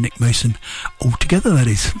drummer Nick Mason. All together, that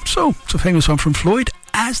is. So, it's a famous one from Floyd,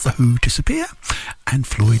 as The Who disappear, and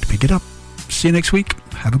Floyd pick it up. See you next week.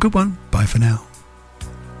 Have a good one. Bye for now.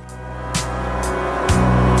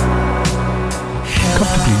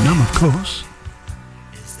 Comfortably numb, of course.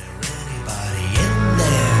 Is there anybody in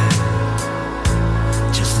there?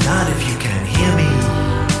 Just not if you can hear me.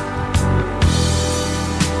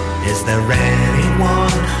 Is there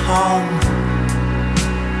anyone home?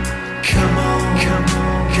 Come on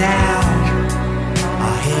down. I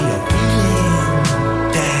hear you're feeling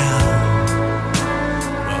down.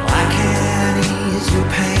 Well, I can ease your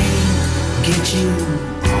pain, get you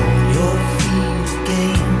on your feet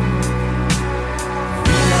again.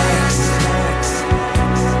 Relax.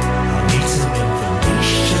 I'll need some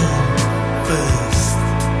information first.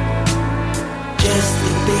 Just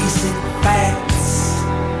the basic facts.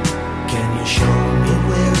 Can you show me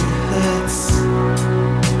where it hurts?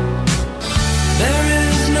 There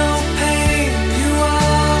is no pain, you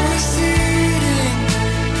are receding.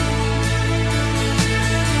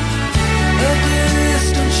 A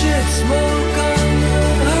distant ship, smoke on the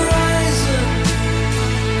horizon.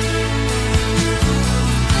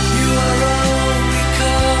 You are only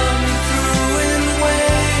coming through in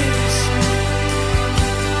waves.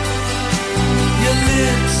 Your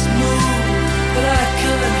lips move, but I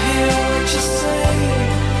can't hear what you're saying.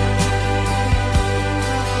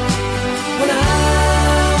 When I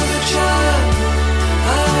was a child,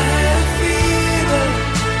 I had fever.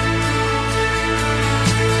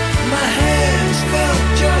 My hands felt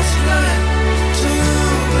just like two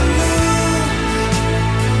balloons.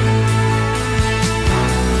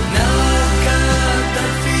 Now I've got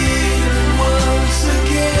that feeling once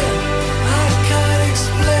again. I can't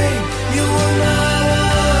explain, you will not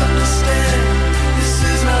understand. This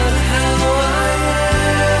is not how I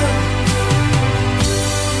am.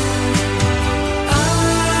 I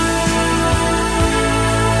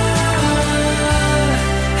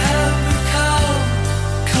have become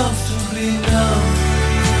comfortably numb.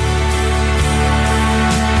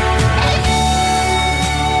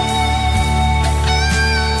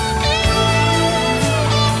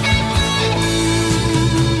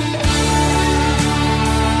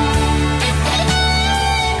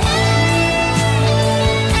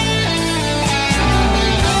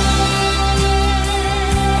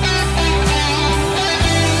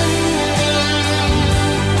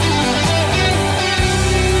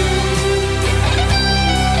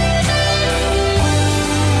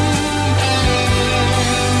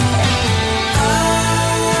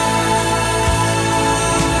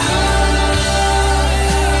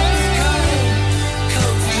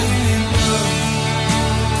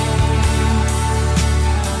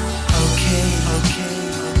 Okay.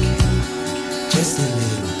 Just a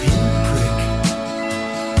little pinprick.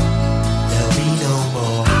 There'll be no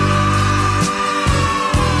more.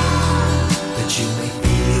 But you may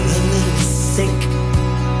feel a little sick.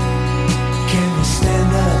 Can you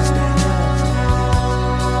stand up?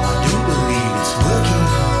 I do believe it's working.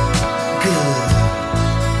 Good.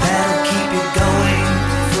 That'll keep you going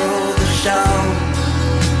through the show.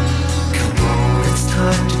 Come on, it's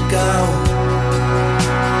time to go.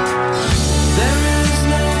 There is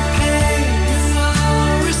no pain, you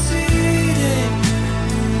are receding.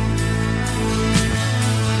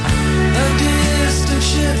 A distant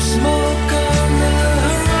ship, smoke on the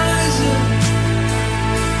horizon.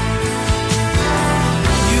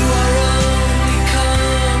 You are only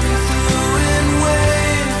coming through in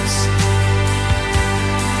waves.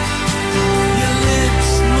 Your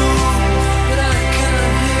lips move, but I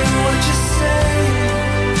can't hear what you're saying.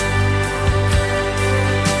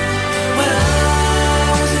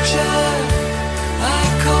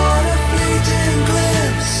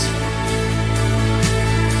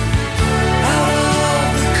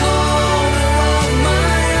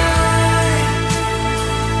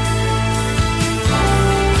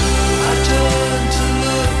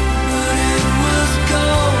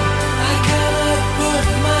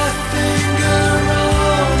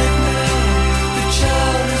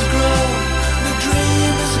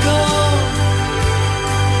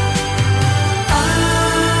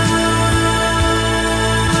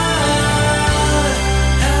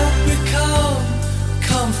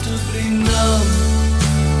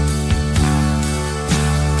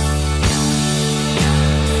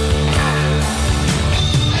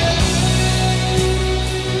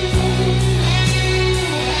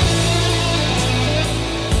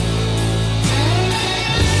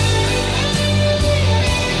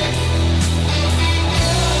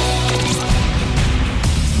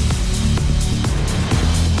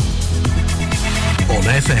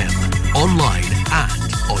 FM, online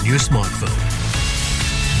and on your smartphone.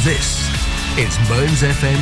 This is Mearns FM